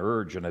encourage and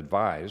urge and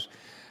advise.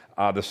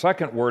 The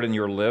second word in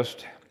your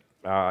list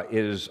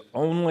is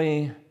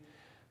only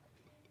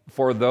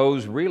for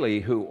those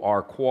really who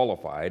are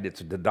qualified.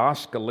 It's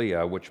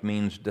didaskalia, which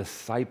means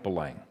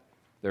discipling.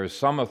 There's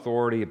some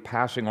authority of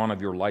passing on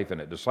of your life in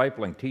it,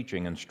 discipling,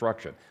 teaching,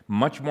 instruction.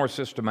 Much more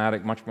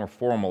systematic, much more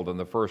formal than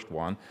the first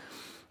one.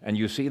 And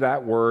you see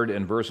that word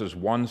in verses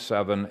 1,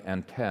 7,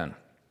 and 10.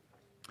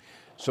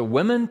 So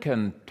women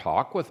can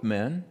talk with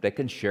men, they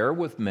can share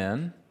with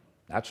men.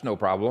 That's no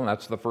problem.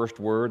 That's the first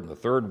word, the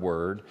third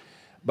word.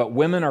 But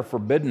women are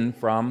forbidden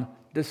from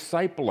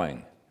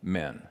discipling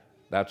men.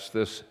 That's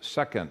this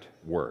second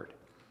word.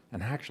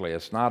 And actually,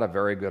 it's not a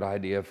very good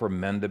idea for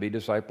men to be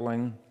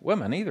discipling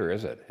women either,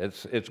 is it?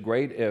 It's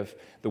great if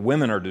the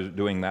women are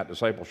doing that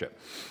discipleship.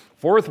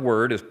 Fourth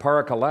word is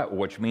parakaleo,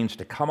 which means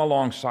to come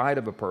alongside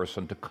of a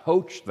person, to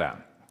coach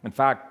them. In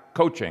fact,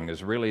 coaching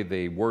is really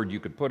the word you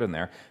could put in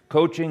there.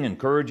 Coaching,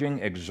 encouraging,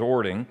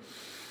 exhorting.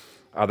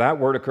 That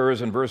word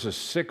occurs in verses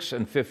 6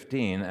 and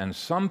 15, and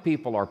some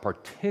people are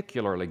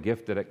particularly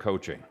gifted at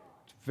coaching.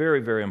 It's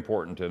very, very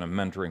important in a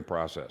mentoring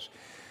process.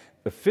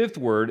 The fifth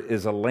word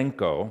is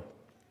elenko,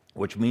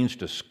 which means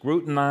to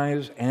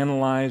scrutinize,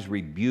 analyze,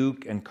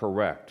 rebuke, and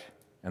correct.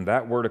 And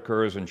that word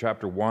occurs in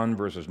chapter 1,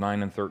 verses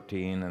 9 and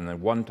 13, and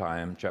then one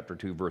time, chapter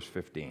 2, verse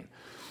 15.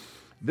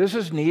 This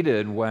is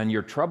needed when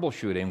you're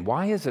troubleshooting.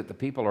 Why is it that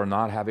people are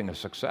not having a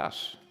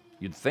success?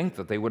 You'd think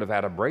that they would have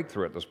had a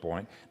breakthrough at this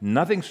point.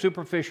 Nothing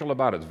superficial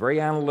about it. It's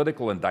very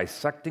analytical in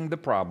dissecting the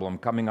problem,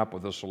 coming up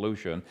with a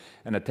solution,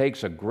 and it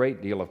takes a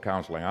great deal of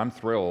counseling. I'm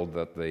thrilled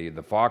that the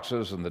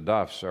Foxes and the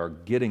Duffs are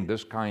getting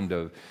this kind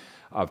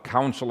of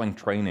counseling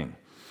training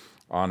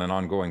on an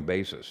ongoing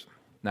basis.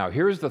 Now,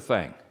 here's the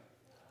thing.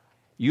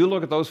 You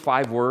look at those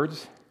 5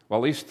 words, well,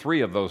 at least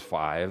 3 of those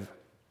 5,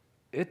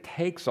 it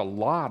takes a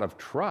lot of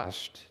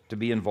trust to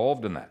be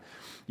involved in that.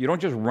 You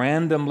don't just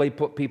randomly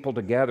put people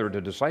together to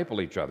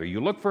disciple each other. You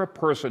look for a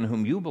person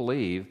whom you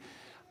believe,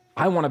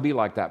 I want to be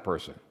like that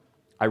person.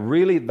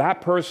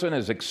 That person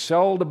has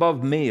excelled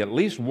above me, at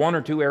least 1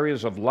 or 2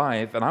 areas of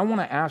life, and I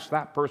want to ask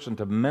that person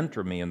to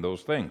mentor me in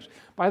those things.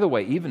 By the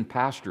way, even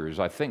pastors,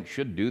 I think,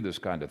 should do this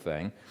kind of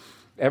thing.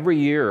 Every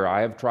year,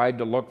 I have tried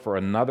to look for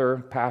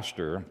another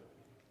pastor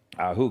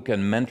who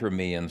can mentor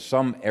me in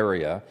some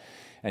area.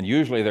 And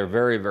usually they're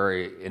very,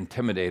 very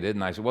intimidated.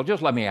 And I said, well,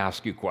 just let me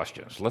ask you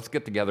questions. Let's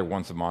get together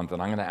once a month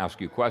and I'm going to ask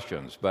you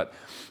questions. But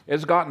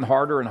it's gotten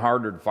harder and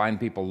harder to find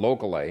people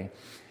locally.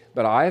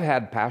 But I've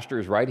had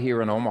pastors right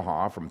here in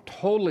Omaha from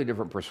totally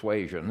different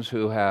persuasions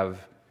who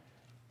have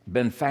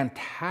been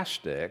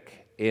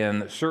fantastic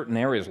in certain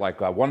areas.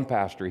 Like one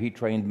pastor, he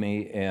trained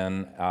me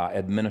in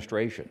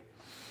administration.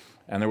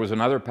 And there was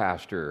another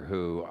pastor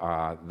who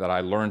that I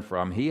learned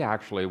from. He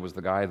actually was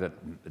the guy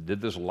that did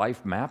this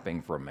life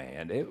mapping for me.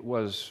 And it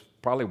was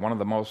probably one of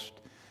the most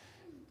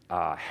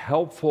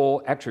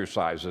helpful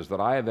exercises that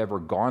I have ever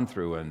gone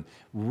through in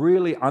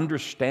really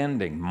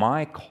understanding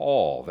my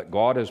call that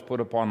God has put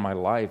upon my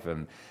life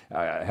and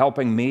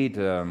helping me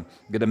to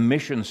get a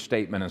mission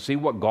statement and see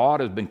what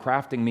God has been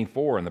crafting me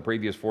for in the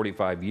previous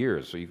 45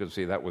 years. So you can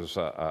see that was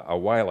a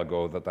while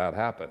ago that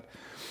happened.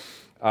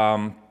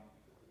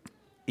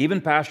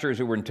 Even pastors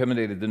who were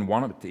intimidated didn't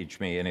want to teach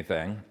me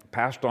anything,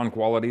 passed on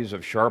qualities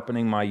of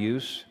sharpening my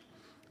use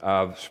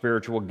of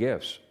spiritual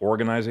gifts,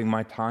 organizing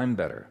my time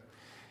better.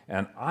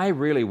 And I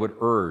really would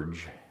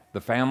urge the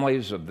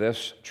families of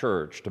this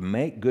church to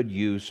make good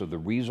use of the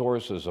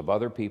resources of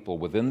other people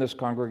within this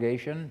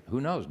congregation. Who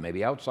knows,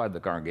 maybe outside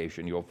the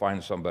congregation you'll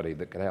find somebody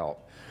that could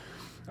help.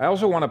 I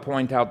also want to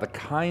point out the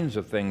kinds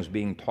of things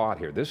being taught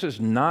here. This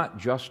is not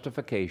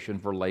justification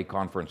for lay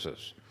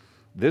conferences.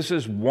 This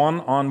is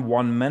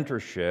one-on-one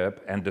mentorship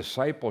and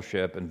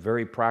discipleship in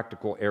very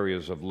practical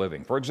areas of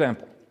living. For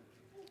example,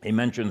 he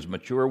mentions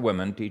mature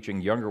women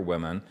teaching younger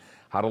women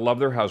how to love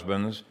their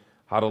husbands,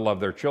 how to love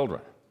their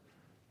children.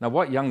 Now,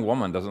 what young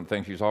woman doesn't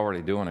think she's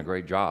already doing a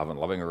great job in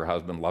loving her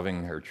husband,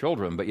 loving her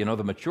children? But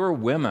the mature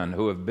women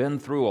who have been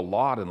through a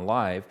lot in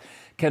life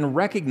can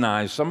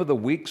recognize some of the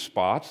weak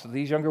spots that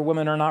these younger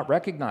women are not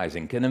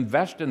recognizing, can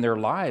invest in their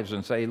lives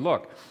and say,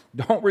 look,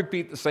 don't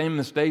repeat the same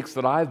mistakes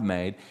that I've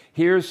made.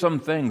 Here's some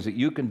things that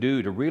you can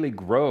do to really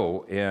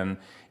grow in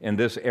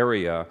this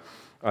area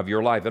of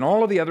your life. And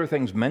all of the other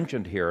things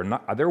mentioned here,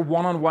 they're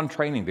one-on-one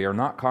training. They are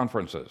not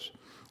conferences.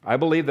 I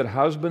believe that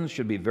husbands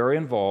should be very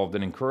involved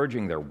in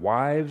encouraging their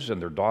wives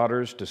and their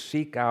daughters to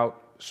seek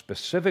out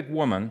specific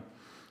women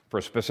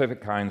for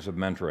specific kinds of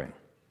mentoring.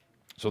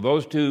 So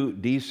those 2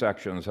 D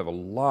sections have a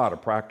lot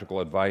of practical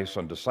advice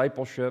on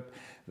discipleship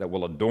that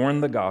will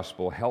adorn the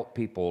gospel, help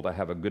people to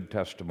have a good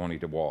testimony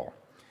to all.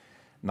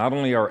 Not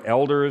only are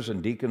elders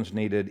and deacons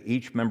needed,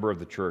 each member of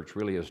the church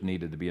really is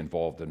needed to be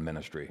involved in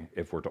ministry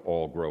if we're to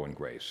all grow in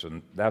grace.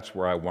 And that's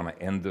where I want to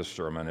end this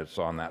sermon. It's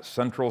on that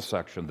central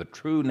section, the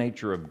true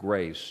nature of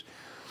grace,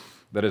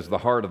 that is the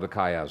heart of the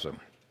chiasm.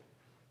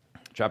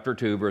 Chapter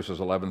 2, verses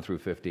 11 through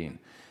 15.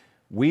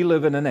 We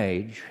live in an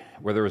age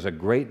where there is a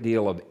great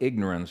deal of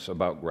ignorance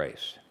about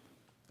grace.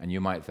 And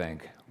you might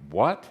think,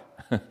 what?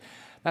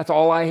 That's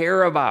all I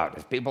hear about,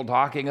 is people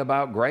talking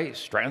about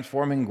grace,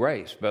 transforming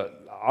grace. But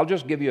I'll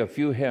just give you a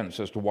few hints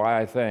as to why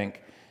I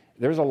think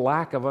there's a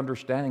lack of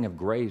understanding of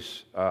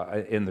grace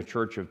in the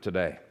church of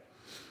today.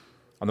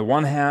 On the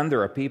one hand,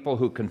 there are people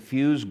who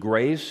confuse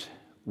grace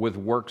with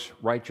works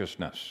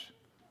righteousness.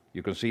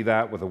 You can see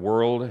that with the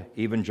World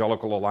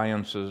Evangelical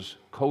Alliance's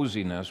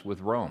coziness with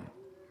Rome.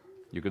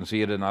 You can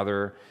see it in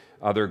other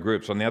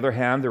groups. On the other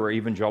hand, there are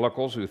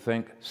evangelicals who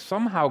think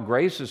somehow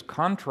grace is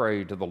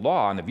contrary to the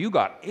law, and if you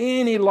got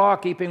any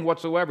law-keeping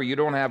whatsoever, you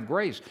don't have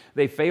grace.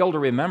 They fail to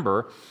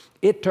remember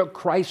it took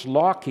Christ's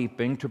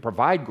law-keeping to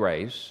provide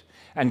grace,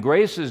 and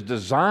grace is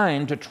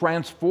designed to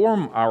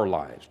transform our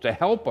lives, to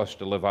help us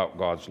to live out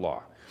God's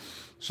law.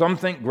 Some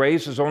think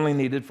grace is only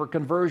needed for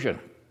conversion.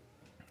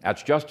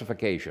 That's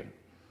justification.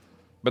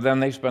 But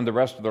then they spend the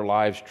rest of their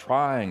lives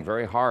trying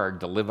very hard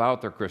to live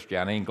out their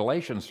Christianity. And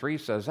Galatians 3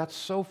 says that's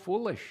so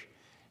foolish.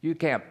 You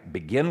can't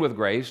begin with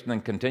grace and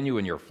then continue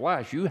in your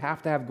flesh. You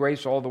have to have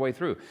grace all the way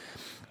through.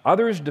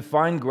 Others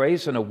define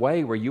grace in a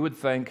way where you would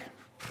think,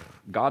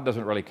 God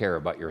doesn't really care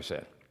about your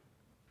sin.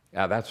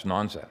 Yeah, that's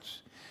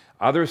nonsense.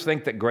 Others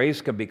think that grace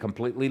can be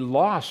completely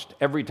lost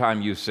every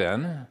time you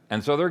sin,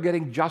 and so they're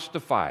getting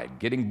justified,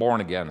 getting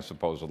born again,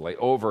 supposedly,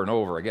 over and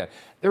over again.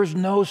 There's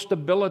no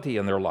stability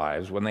in their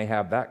lives when they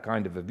have that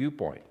kind of a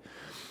viewpoint.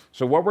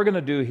 So what we're going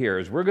to do here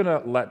is we're going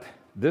to let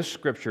this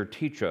scripture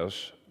teach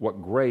us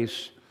what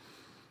grace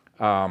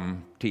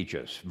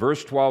teaches.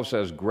 Verse 12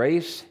 says,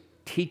 grace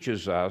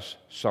teaches us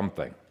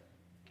something.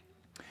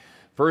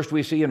 First,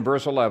 we see in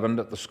verse 11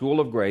 that the school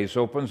of grace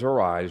opens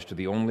our eyes to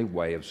the only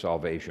way of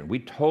salvation. We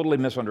totally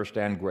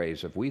misunderstand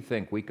grace if we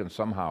think we can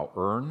somehow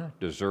earn,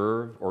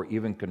 deserve, or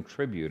even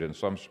contribute in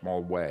some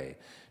small way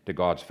to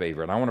God's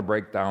favor. And I want to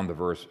break down the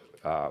verse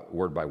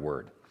word by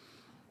word.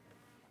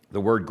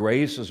 The word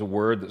grace is a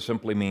word that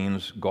simply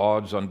means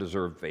God's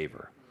undeserved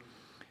favor.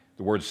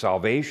 The word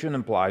salvation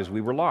implies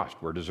we were lost,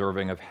 we're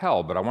deserving of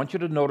hell. But I want you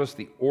to notice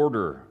the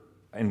order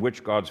in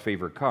which God's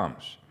favor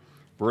comes.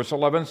 Verse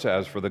 11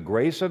 says, for the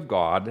grace of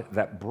God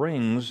that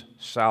brings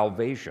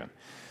salvation.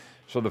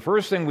 So the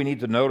first thing we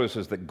need to notice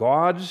is that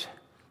God's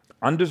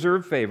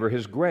undeserved favor,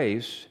 His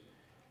grace,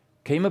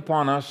 came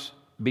upon us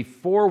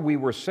before we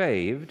were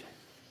saved.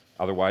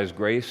 Otherwise,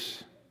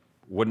 grace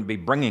wouldn't be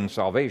bringing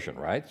salvation,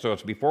 right? So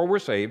it's before we're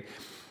saved.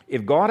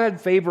 If God had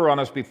favor on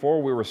us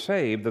before we were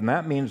saved, then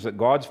that means that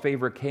God's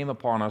favor came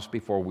upon us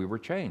before we were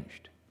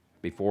changed,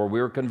 before we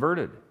were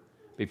converted,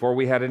 before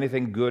we had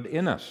anything good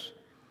in us.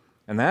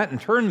 And that in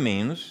turn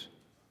means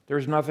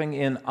there's nothing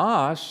in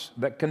us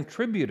that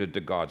contributed to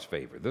God's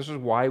favor. This is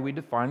why we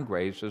define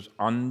grace as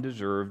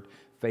undeserved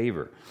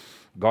favor.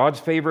 God's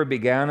favor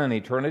began in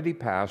eternity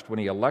past when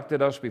He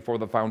elected us before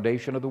the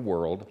foundation of the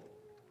world,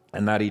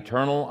 and that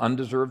eternal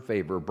undeserved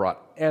favor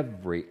brought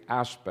every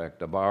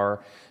aspect of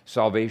our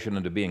salvation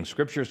into being.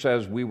 Scripture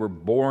says we were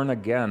born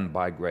again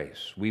by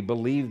grace. We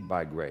believe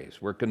by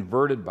grace. We're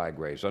converted by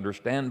grace,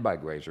 understand by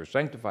grace, or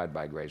sanctified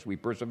by grace. We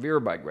persevere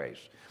by grace.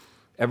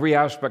 Every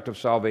aspect of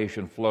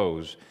salvation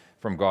flows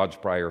from God's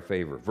prior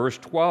favor. Verse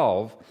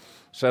 12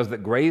 says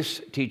that grace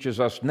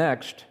teaches us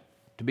next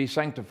to be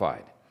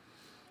sanctified.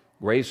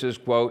 Grace is,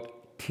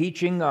 quote,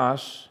 teaching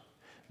us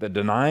that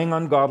denying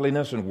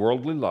ungodliness and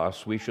worldly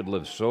lusts, we should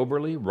live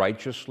soberly,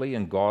 righteously,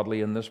 and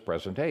godly in this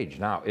present age.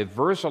 Now, if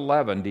verse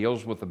 11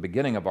 deals with the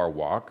beginning of our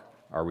walk,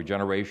 our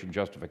regeneration,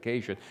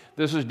 justification,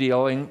 this is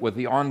dealing with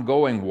the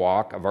ongoing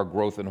walk of our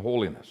growth in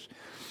holiness.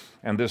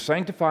 And this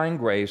sanctifying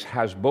grace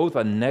has both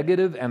a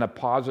negative and a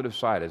positive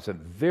side. It's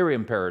very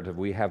imperative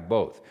we have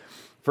both.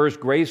 First,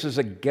 grace is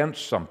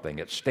against something.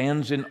 It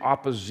stands in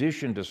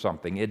opposition to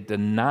something. It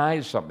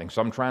denies something.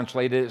 Some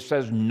translate it, it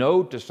says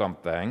no to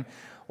something.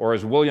 Or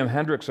as William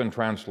Hendrickson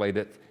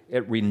translated it,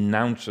 it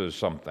renounces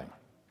something.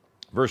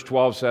 Verse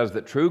 12 says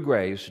that true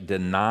grace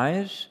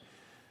denies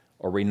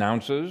or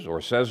renounces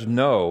or says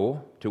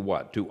no to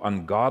what? To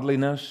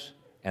ungodliness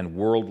and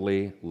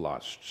worldly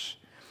lusts.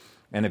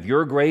 And if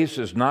your grace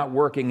is not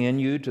working in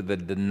you to the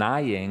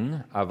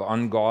denying of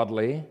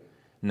ungodliness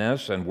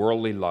and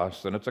worldly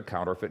lust, then it's a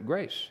counterfeit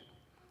grace.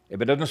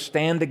 If it doesn't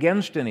stand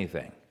against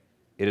anything,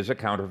 it is a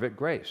counterfeit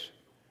grace.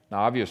 Now,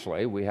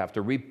 obviously, we have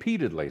to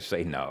repeatedly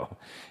say no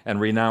and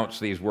renounce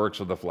these works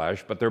of the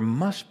flesh, but there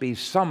must be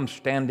some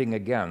standing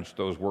against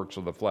those works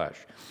of the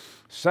flesh.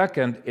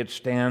 Second, it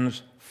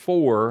stands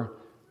for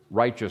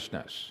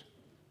righteousness.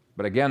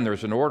 But again,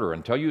 there's an order.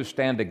 Until you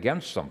stand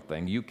against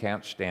something, you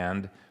can't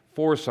stand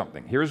for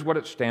something. Here's what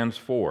it stands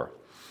for: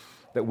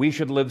 that we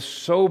should live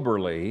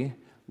soberly,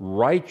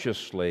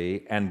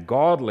 righteously and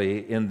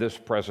godly in this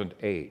present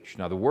age.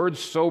 Now, the word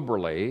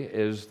soberly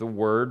is the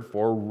word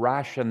for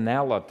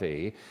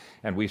rationality,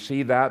 and we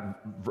see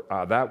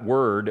that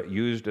word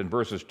used in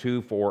verses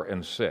 2, 4,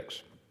 and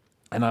 6.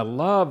 And I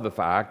love the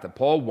fact that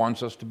Paul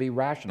wants us to be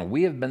rational.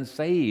 We have been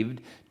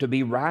saved to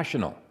be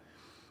rational.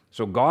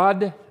 So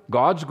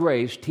God's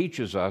grace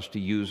teaches us to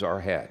use our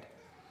head.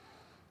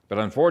 But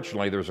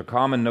unfortunately, there's a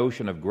common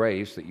notion of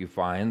grace that you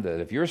find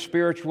that if you're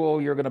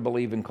spiritual, you're going to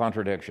believe in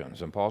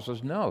contradictions. And Paul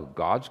says, no,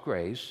 God's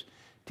grace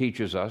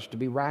teaches us to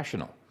be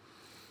rational.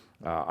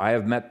 I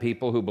have met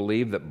people who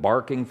believe that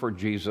barking for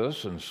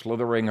Jesus and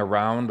slithering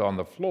around on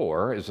the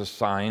floor is a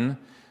sign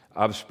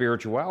of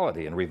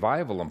spirituality and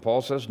revival. And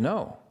Paul says,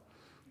 no.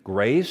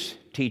 Grace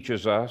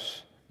teaches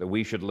us that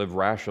we should live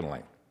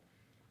rationally.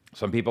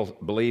 Some people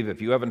believe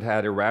if you haven't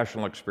had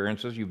irrational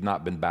experiences, you've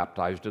not been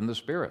baptized in the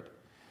Spirit.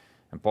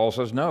 And Paul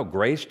says, no,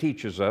 grace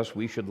teaches us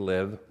we should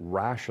live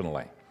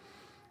rationally.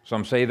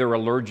 Some say they're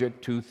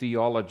allergic to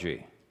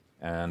theology,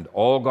 and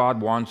all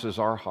God wants is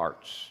our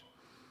hearts.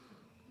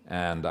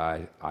 And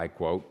I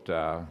quote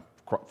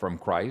from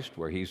Christ,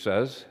 where he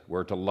says,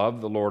 we're to love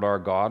the Lord our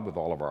God with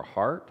all of our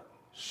heart,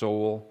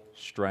 soul,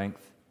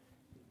 strength,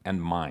 and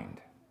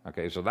mind.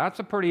 Okay, so that's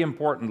a pretty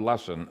important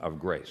lesson of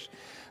grace.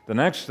 The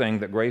next thing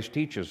that grace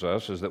teaches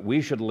us is that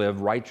we should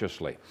live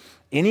righteously.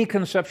 Any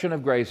conception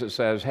of grace that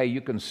says, hey,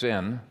 you can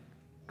sin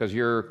because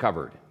you're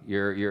covered,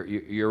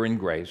 you're in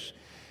grace,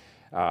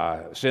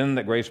 sin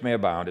that grace may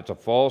abound, it's a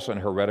false and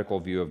heretical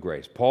view of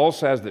grace. Paul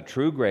says that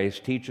true grace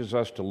teaches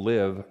us to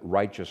live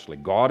righteously.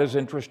 God is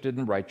interested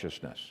in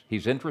righteousness.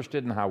 He's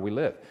interested in how we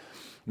live.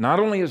 Not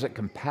only is it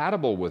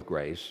compatible with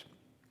grace,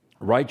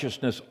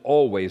 righteousness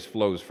always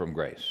flows from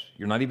grace.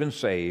 You're not even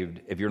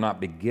saved if you're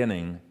not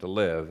beginning to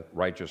live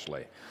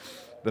righteously.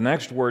 The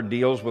next word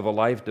deals with a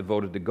life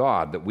devoted to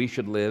God, that we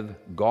should live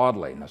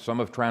godly. Now, some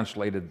have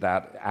translated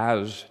that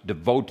as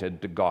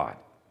devoted to God,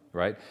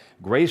 right?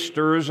 Grace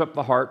stirs up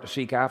the heart to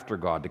seek after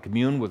God, to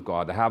commune with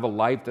God, to have a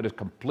life that is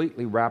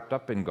completely wrapped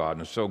up in God.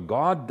 And so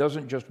God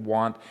doesn't just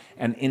want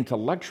an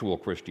intellectual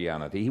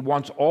Christianity. He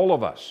wants all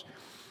of us.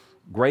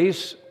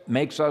 Grace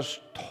makes us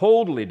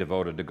totally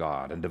devoted to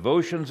God, and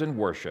devotions and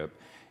worship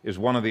is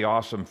one of the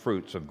awesome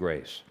fruits of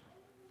grace.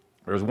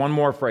 There's one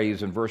more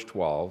phrase in verse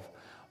 12.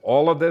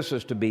 All of this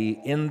is to be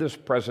in this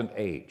present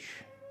age.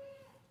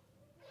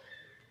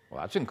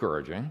 Well, that's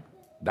encouraging.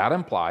 That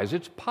implies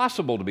it's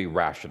possible to be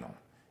rational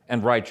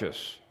and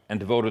righteous and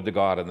devoted to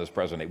God in this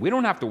present age. We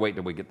don't have to wait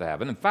till we get to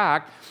heaven. In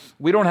fact,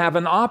 we don't have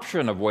an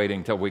option of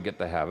waiting till we get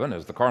to heaven,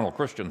 as the carnal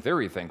Christian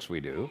theory thinks we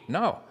do.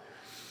 No.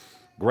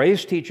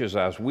 Grace teaches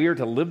us we are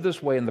to live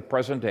this way in the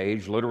present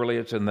age. Literally,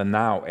 it's in the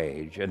now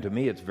age. And to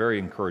me, it's very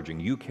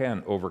encouraging. You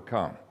can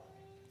overcome.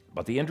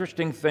 But the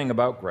interesting thing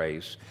about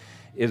grace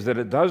is that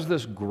it does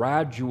this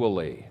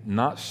gradually,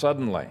 not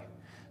suddenly.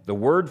 The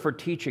word for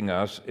teaching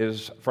us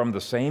is from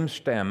the same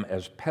stem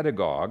as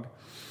pedagogue,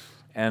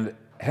 and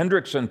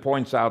Hendrickson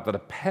points out that a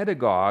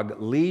pedagogue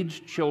leads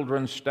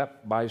children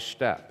step by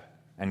step,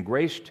 and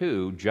grace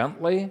too,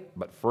 gently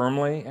but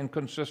firmly and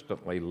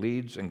consistently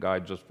leads and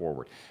guides us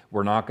forward.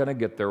 We're not going to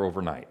get there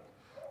overnight.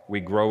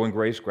 We grow in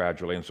grace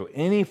gradually, and so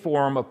any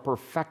form of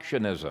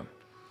perfectionism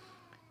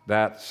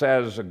that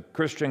says a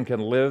Christian can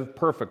live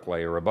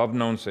perfectly or above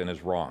known sin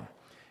is wrong.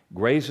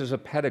 Grace is a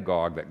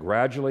pedagogue that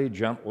gradually,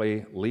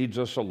 gently leads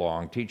us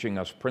along, teaching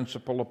us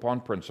principle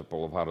upon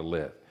principle of how to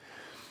live.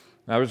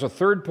 Now, there's a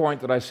third point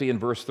that I see in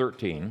verse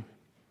 13.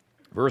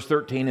 Verse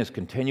 13 is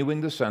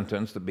continuing the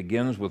sentence that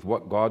begins with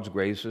what God's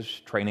grace is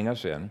training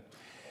us in.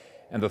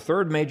 And the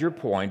third major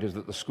point is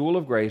that the school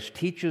of grace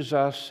teaches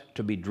us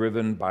to be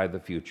driven by the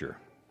future.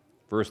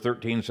 Verse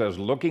 13 says,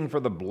 looking for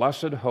the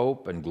blessed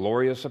hope and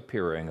glorious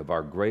appearing of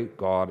our great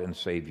God and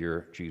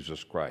Savior,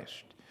 Jesus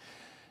Christ.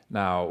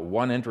 Now,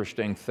 one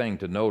interesting thing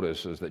to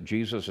notice is that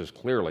Jesus is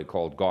clearly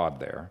called God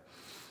there.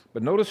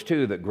 But notice,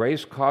 too, that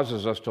grace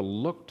causes us to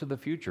look to the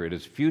future. It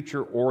is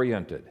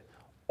future-oriented.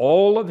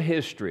 All of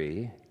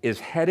history is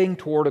heading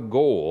toward a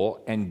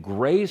goal, and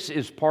grace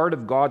is part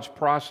of God's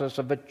process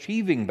of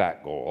achieving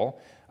that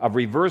goal, of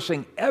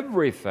reversing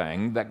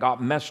everything that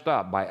got messed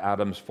up by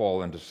Adam's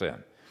fall into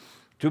sin.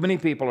 Too many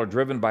people are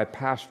driven by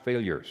past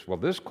failures. Well,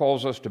 this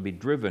calls us to be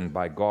driven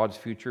by God's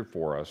future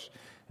for us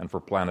and for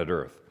planet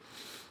Earth.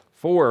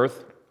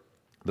 Fourth,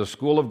 the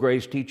school of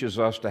grace teaches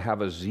us to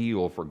have a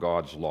zeal for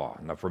God's law.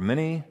 Now, for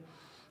many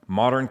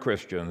modern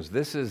Christians,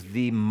 this is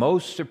the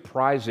most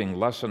surprising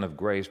lesson of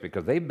grace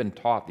because they've been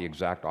taught the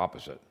exact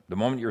opposite. The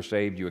moment you're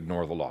saved, you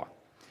ignore the law.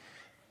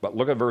 But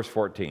look at verse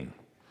 14.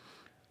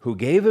 Who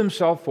gave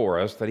himself for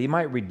us that he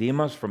might redeem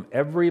us from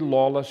every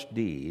lawless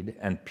deed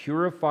and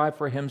purify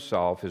for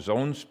himself his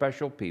own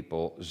special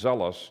people,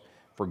 zealous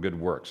for good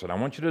works. And I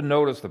want you to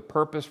notice the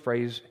purpose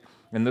phrase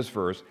in this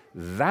verse,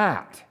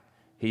 that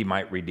he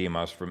might redeem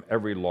us from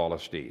every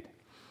lawless deed.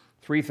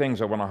 Three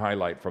things I want to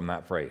highlight from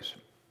that phrase.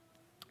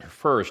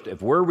 First,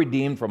 if we're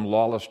redeemed from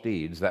lawless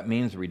deeds, that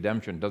means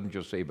redemption doesn't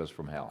just save us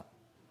from hell.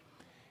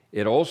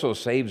 It also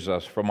saves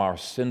us from our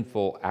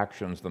sinful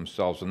actions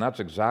themselves, and that's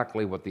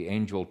exactly what the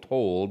angel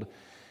told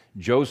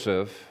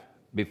Joseph,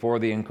 before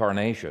the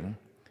incarnation,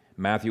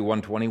 Matthew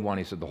 1:21,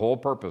 he said, the whole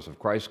purpose of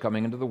Christ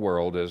coming into the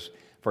world is,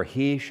 for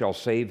he shall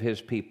save his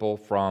people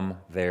from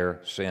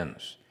their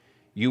sins.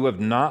 You have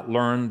not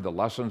learned the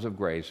lessons of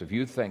grace if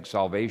you think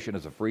salvation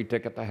is a free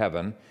ticket to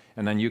heaven,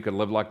 and then you can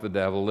live like the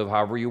devil, live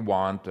however you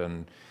want.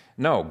 And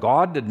no,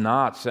 God did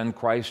not send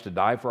Christ to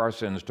die for our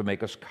sins to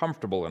make us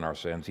comfortable in our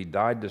sins. He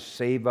died to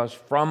save us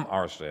from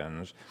our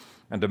sins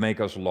and to make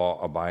us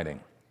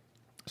law-abiding.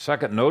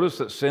 Second, notice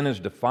that sin is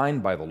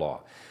defined by the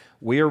law.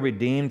 We are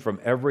redeemed from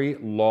every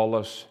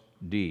lawless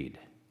deed.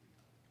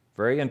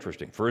 Very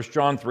interesting. 1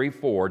 John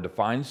 3:4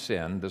 defines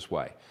sin this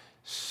way.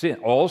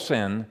 All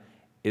sin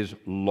is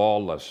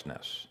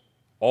lawlessness.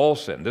 All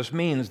sin. This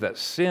means that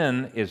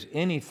sin is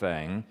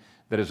anything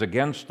that is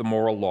against the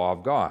moral law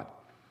of God.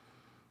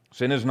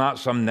 Sin is not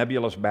some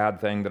nebulous bad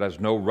thing that has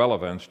no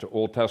relevance to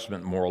Old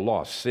Testament moral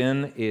law.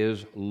 Sin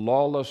is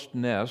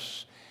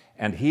lawlessness,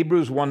 and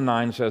Hebrews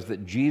 1:9 says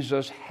that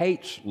Jesus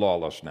hates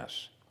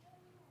lawlessness.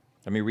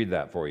 Let me read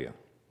that for you.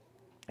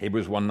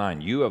 Hebrews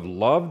 1:9, you have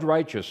loved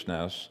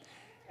righteousness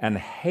and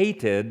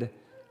hated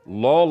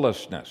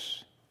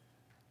lawlessness.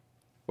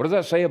 What does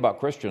that say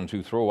about Christians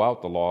who throw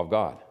out the law of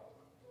God?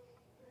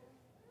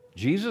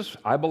 Jesus,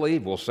 I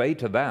believe, will say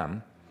to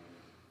them,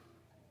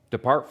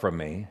 depart from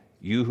me,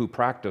 you who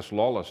practice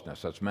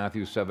lawlessness. That's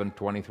Matthew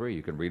 7:23.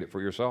 You can read it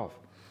for yourself.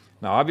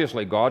 Now,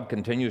 obviously, God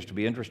continues to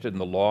be interested in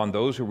the law, and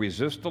those who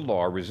resist the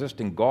law are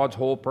resisting God's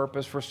whole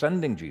purpose for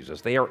sending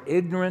Jesus. They are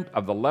ignorant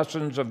of the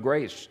lessons of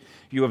grace.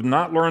 You have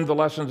not learned the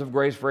lessons of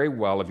grace very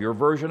well if your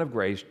version of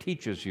grace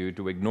teaches you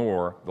to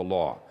ignore the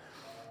law.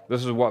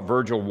 This is what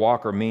Virgil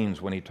Walker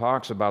means when he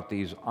talks about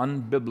these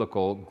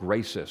unbiblical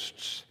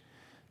gracists.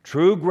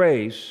 True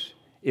grace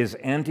is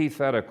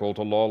antithetical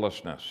to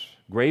lawlessness.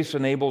 Grace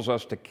enables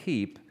us to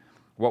keep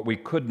what we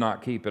could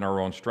not keep in our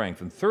own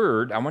strength. And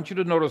third, I want you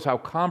to notice how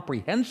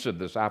comprehensive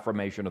this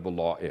affirmation of the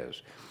law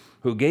is.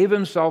 Who gave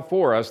himself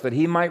for us that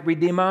he might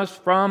redeem us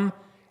from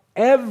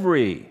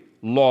every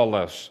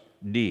lawless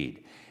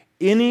deed.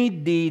 Any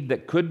deed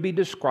that could be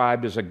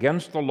described as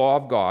against the law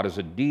of God is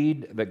a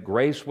deed that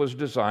grace was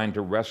designed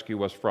to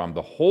rescue us from.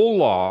 The whole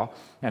law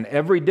and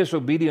every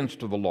disobedience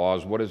to the law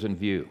is what is in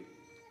view.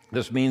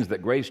 This means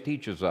that grace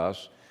teaches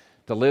us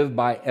to live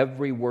by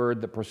every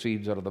word that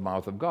proceeds out of the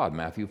mouth of God,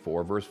 Matthew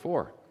 4, verse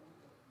 4.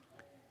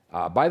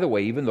 By the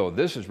way, even though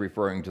this is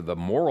referring to the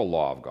moral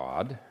law of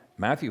God,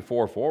 Matthew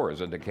 4:4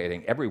 is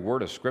indicating every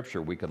word of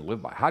Scripture we can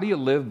live by. How do you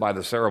live by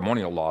the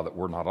ceremonial law that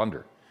we're not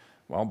under?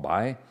 Well,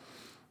 by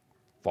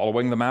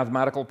following the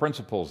mathematical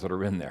principles that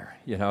are in there.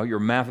 You know, your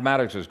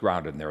mathematics is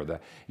grounded in there.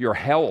 Your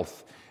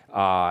health,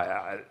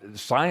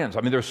 science.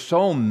 I mean, there's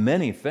so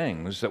many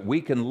things that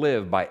we can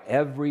live by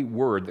every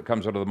word that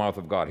comes out of the mouth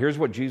of God. Here's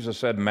what Jesus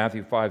said in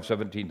Matthew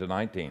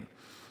 5:17-19.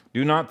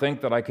 Do not think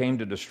that I came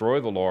to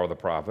destroy the law or the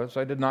prophets.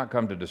 I did not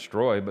come to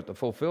destroy, but to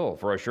fulfill.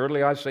 For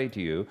assuredly I say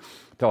to you,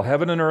 till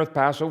heaven and earth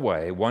pass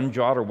away, one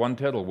jot or one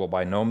tittle will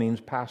by no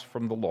means pass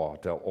from the law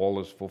till all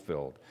is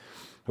fulfilled.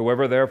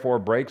 Whoever therefore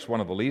breaks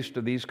one of the least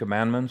of these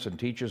commandments and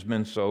teaches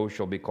men so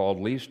shall be called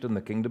least in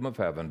the kingdom of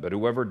heaven. But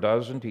whoever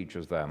does and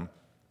teaches them,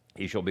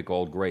 he shall be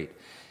called great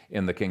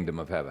in the kingdom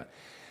of heaven.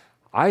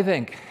 I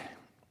think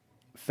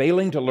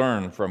failing to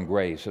learn from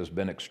grace has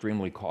been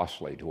extremely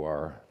costly to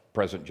our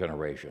present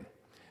generation.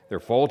 Their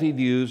faulty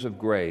views of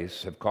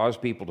grace have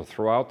caused people to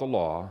throw out the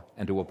law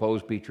and to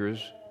oppose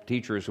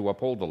teachers who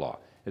uphold the law.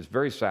 It's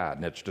very sad,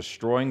 and it's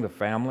destroying the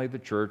family, the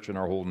church, and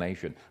our whole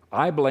nation.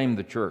 I blame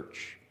the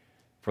church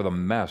for the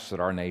mess that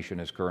our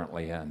nation is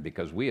currently in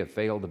because we have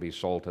failed to be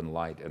salt and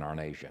light in our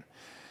nation.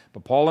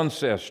 But Paul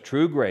insists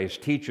true grace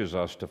teaches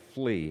us to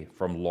flee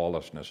from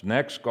lawlessness.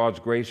 Next, God's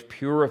grace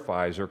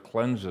purifies or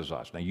cleanses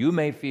us. Now, you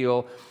may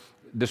feel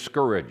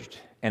discouraged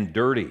and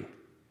dirty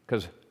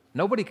because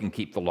nobody can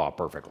keep the law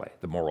perfectly,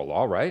 the moral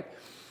law, right?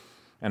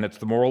 And it's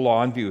the moral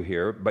law in view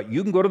here. But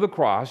you can go to the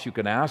cross, you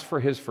can ask for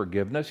his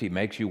forgiveness. He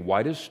makes you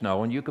white as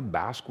snow, and you can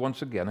bask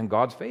once again in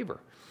God's favor.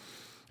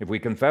 If we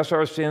confess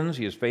our sins,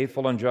 he is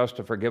faithful and just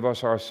to forgive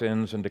us our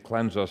sins and to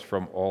cleanse us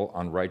from all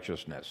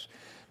unrighteousness.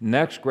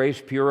 Next,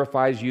 grace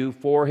purifies you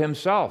for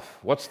himself.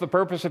 What's the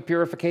purpose of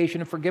purification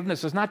and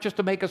forgiveness? It's not just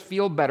to make us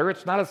feel better.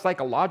 It's not a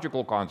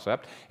psychological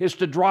concept. It's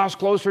to draw us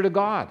closer to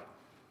God.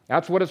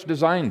 That's what it's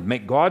designed.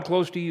 Make God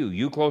close to you,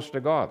 you close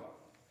to God.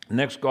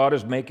 Next, God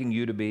is making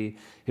you to be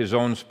his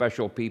own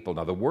special people.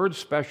 Now, the word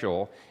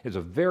special is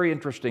a very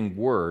interesting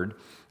word.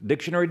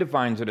 Dictionary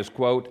defines it as,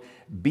 quote,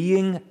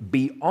 being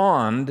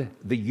beyond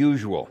the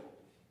usual.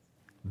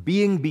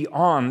 Being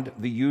beyond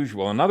the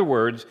usual. In other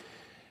words,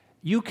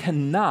 you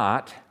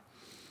cannot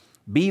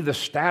be the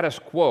status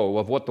quo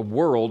of what the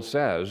world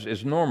says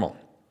is normal.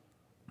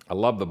 I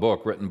love the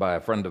book written by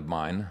a friend of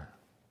mine,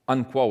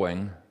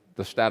 Unquoing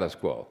the Status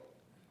Quo,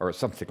 or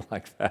something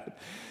like that.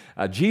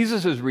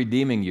 Jesus is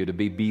redeeming you to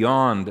be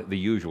beyond the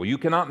usual. You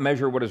cannot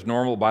measure what is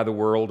normal by the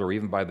world or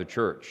even by the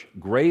church.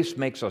 Grace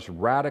makes us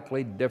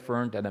radically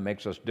different, and it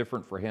makes us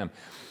different for him.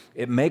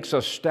 It makes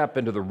us step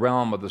into the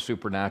realm of the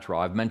supernatural.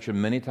 I've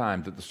mentioned many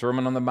times that the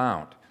Sermon on the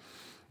Mount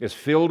is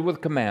filled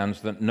with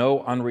commands that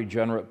no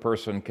unregenerate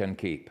person can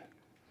keep.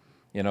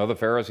 You know, the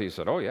Pharisees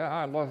said, oh yeah,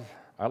 I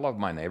love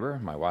my neighbor,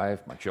 my wife,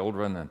 my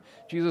children. And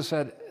Jesus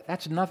said,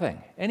 that's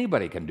nothing.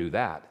 Anybody can do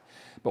that.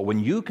 But when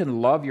you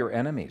can love your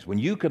enemies, when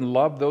you can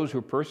love those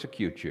who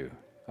persecute you,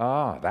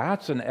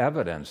 that's an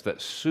evidence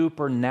that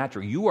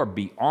supernatural. You are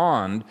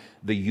beyond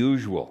the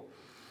usual.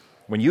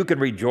 When you can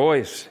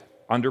rejoice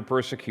under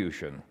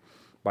persecution,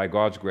 by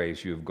God's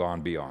grace, you've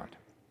gone beyond.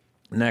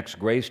 Next,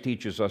 grace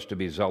teaches us to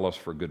be zealous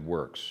for good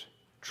works.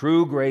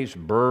 True grace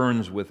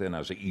burns within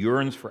us. It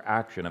yearns for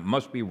action. It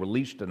must be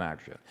released in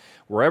action.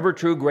 Wherever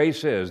true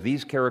grace is,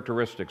 these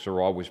characteristics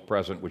are always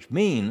present, which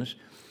means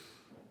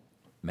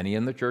many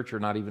in the church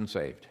are not even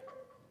saved.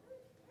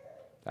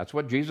 That's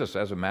what Jesus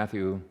says in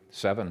Matthew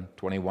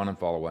 7:21 and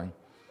following.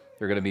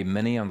 There are going to be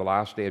many on the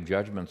last day of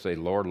judgment say,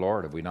 Lord,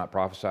 Lord, have we not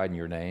prophesied in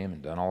your name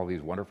and done all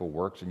these wonderful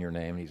works in your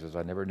name? And he says,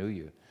 I never knew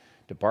you.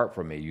 Depart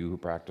from me, you who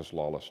practice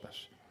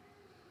lawlessness.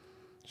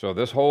 So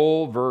this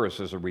whole verse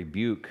is a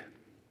rebuke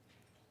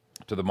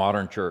to the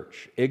modern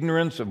church.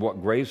 Ignorance of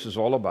what grace is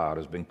all about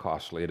has been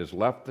costly. It has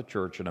left the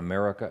church in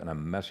America in a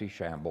messy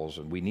shambles,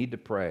 and we need to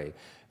pray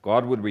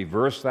God would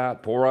reverse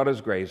that, pour out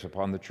his grace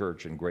upon the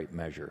church in great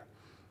measure.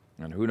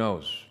 And who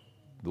knows,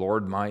 the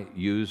Lord might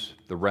use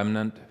the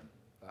remnant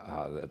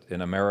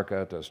in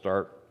America to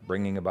start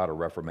bringing about a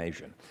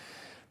reformation.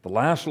 The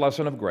last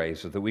lesson of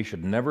grace is that we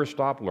should never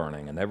stop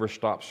learning and never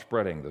stop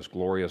spreading this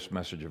glorious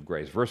message of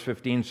grace. Verse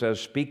 15 says,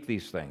 speak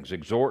these things,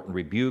 exhort and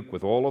rebuke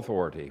with all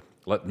authority.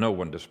 Let no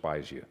one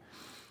despise you.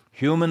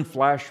 Human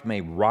flesh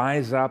may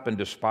rise up and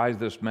despise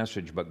this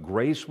message, but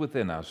grace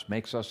within us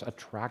makes us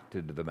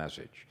attracted to the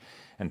message.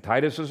 And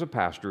Titus, as a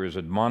pastor, is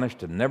admonished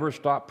to never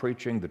stop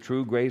preaching the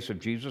true grace of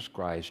Jesus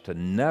Christ, to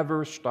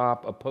never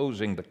stop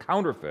opposing the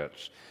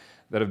counterfeits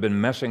that have been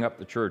messing up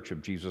the church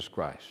of Jesus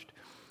Christ.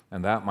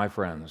 And that, my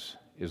friends,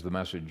 is the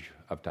message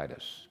of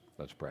Titus.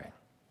 Let's pray.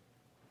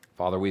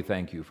 Father, we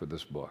thank you for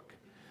this book,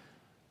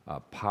 a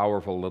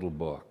powerful little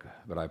book,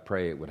 but I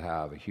pray it would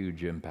have a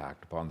huge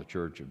impact upon the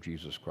church of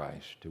Jesus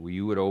Christ.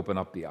 You would open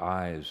up the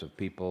eyes of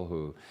people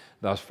who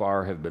thus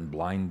far have been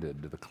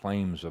blinded to the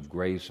claims of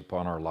grace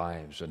upon our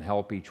lives, and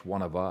help each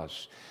one of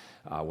us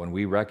when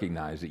we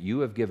recognize that you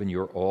have given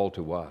your all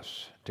to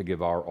us to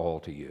give our all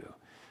to you.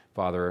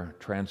 Father,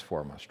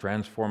 transform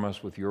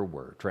us with your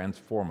word,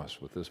 transform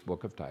us with this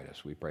book of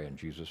Titus, we pray in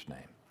Jesus' name.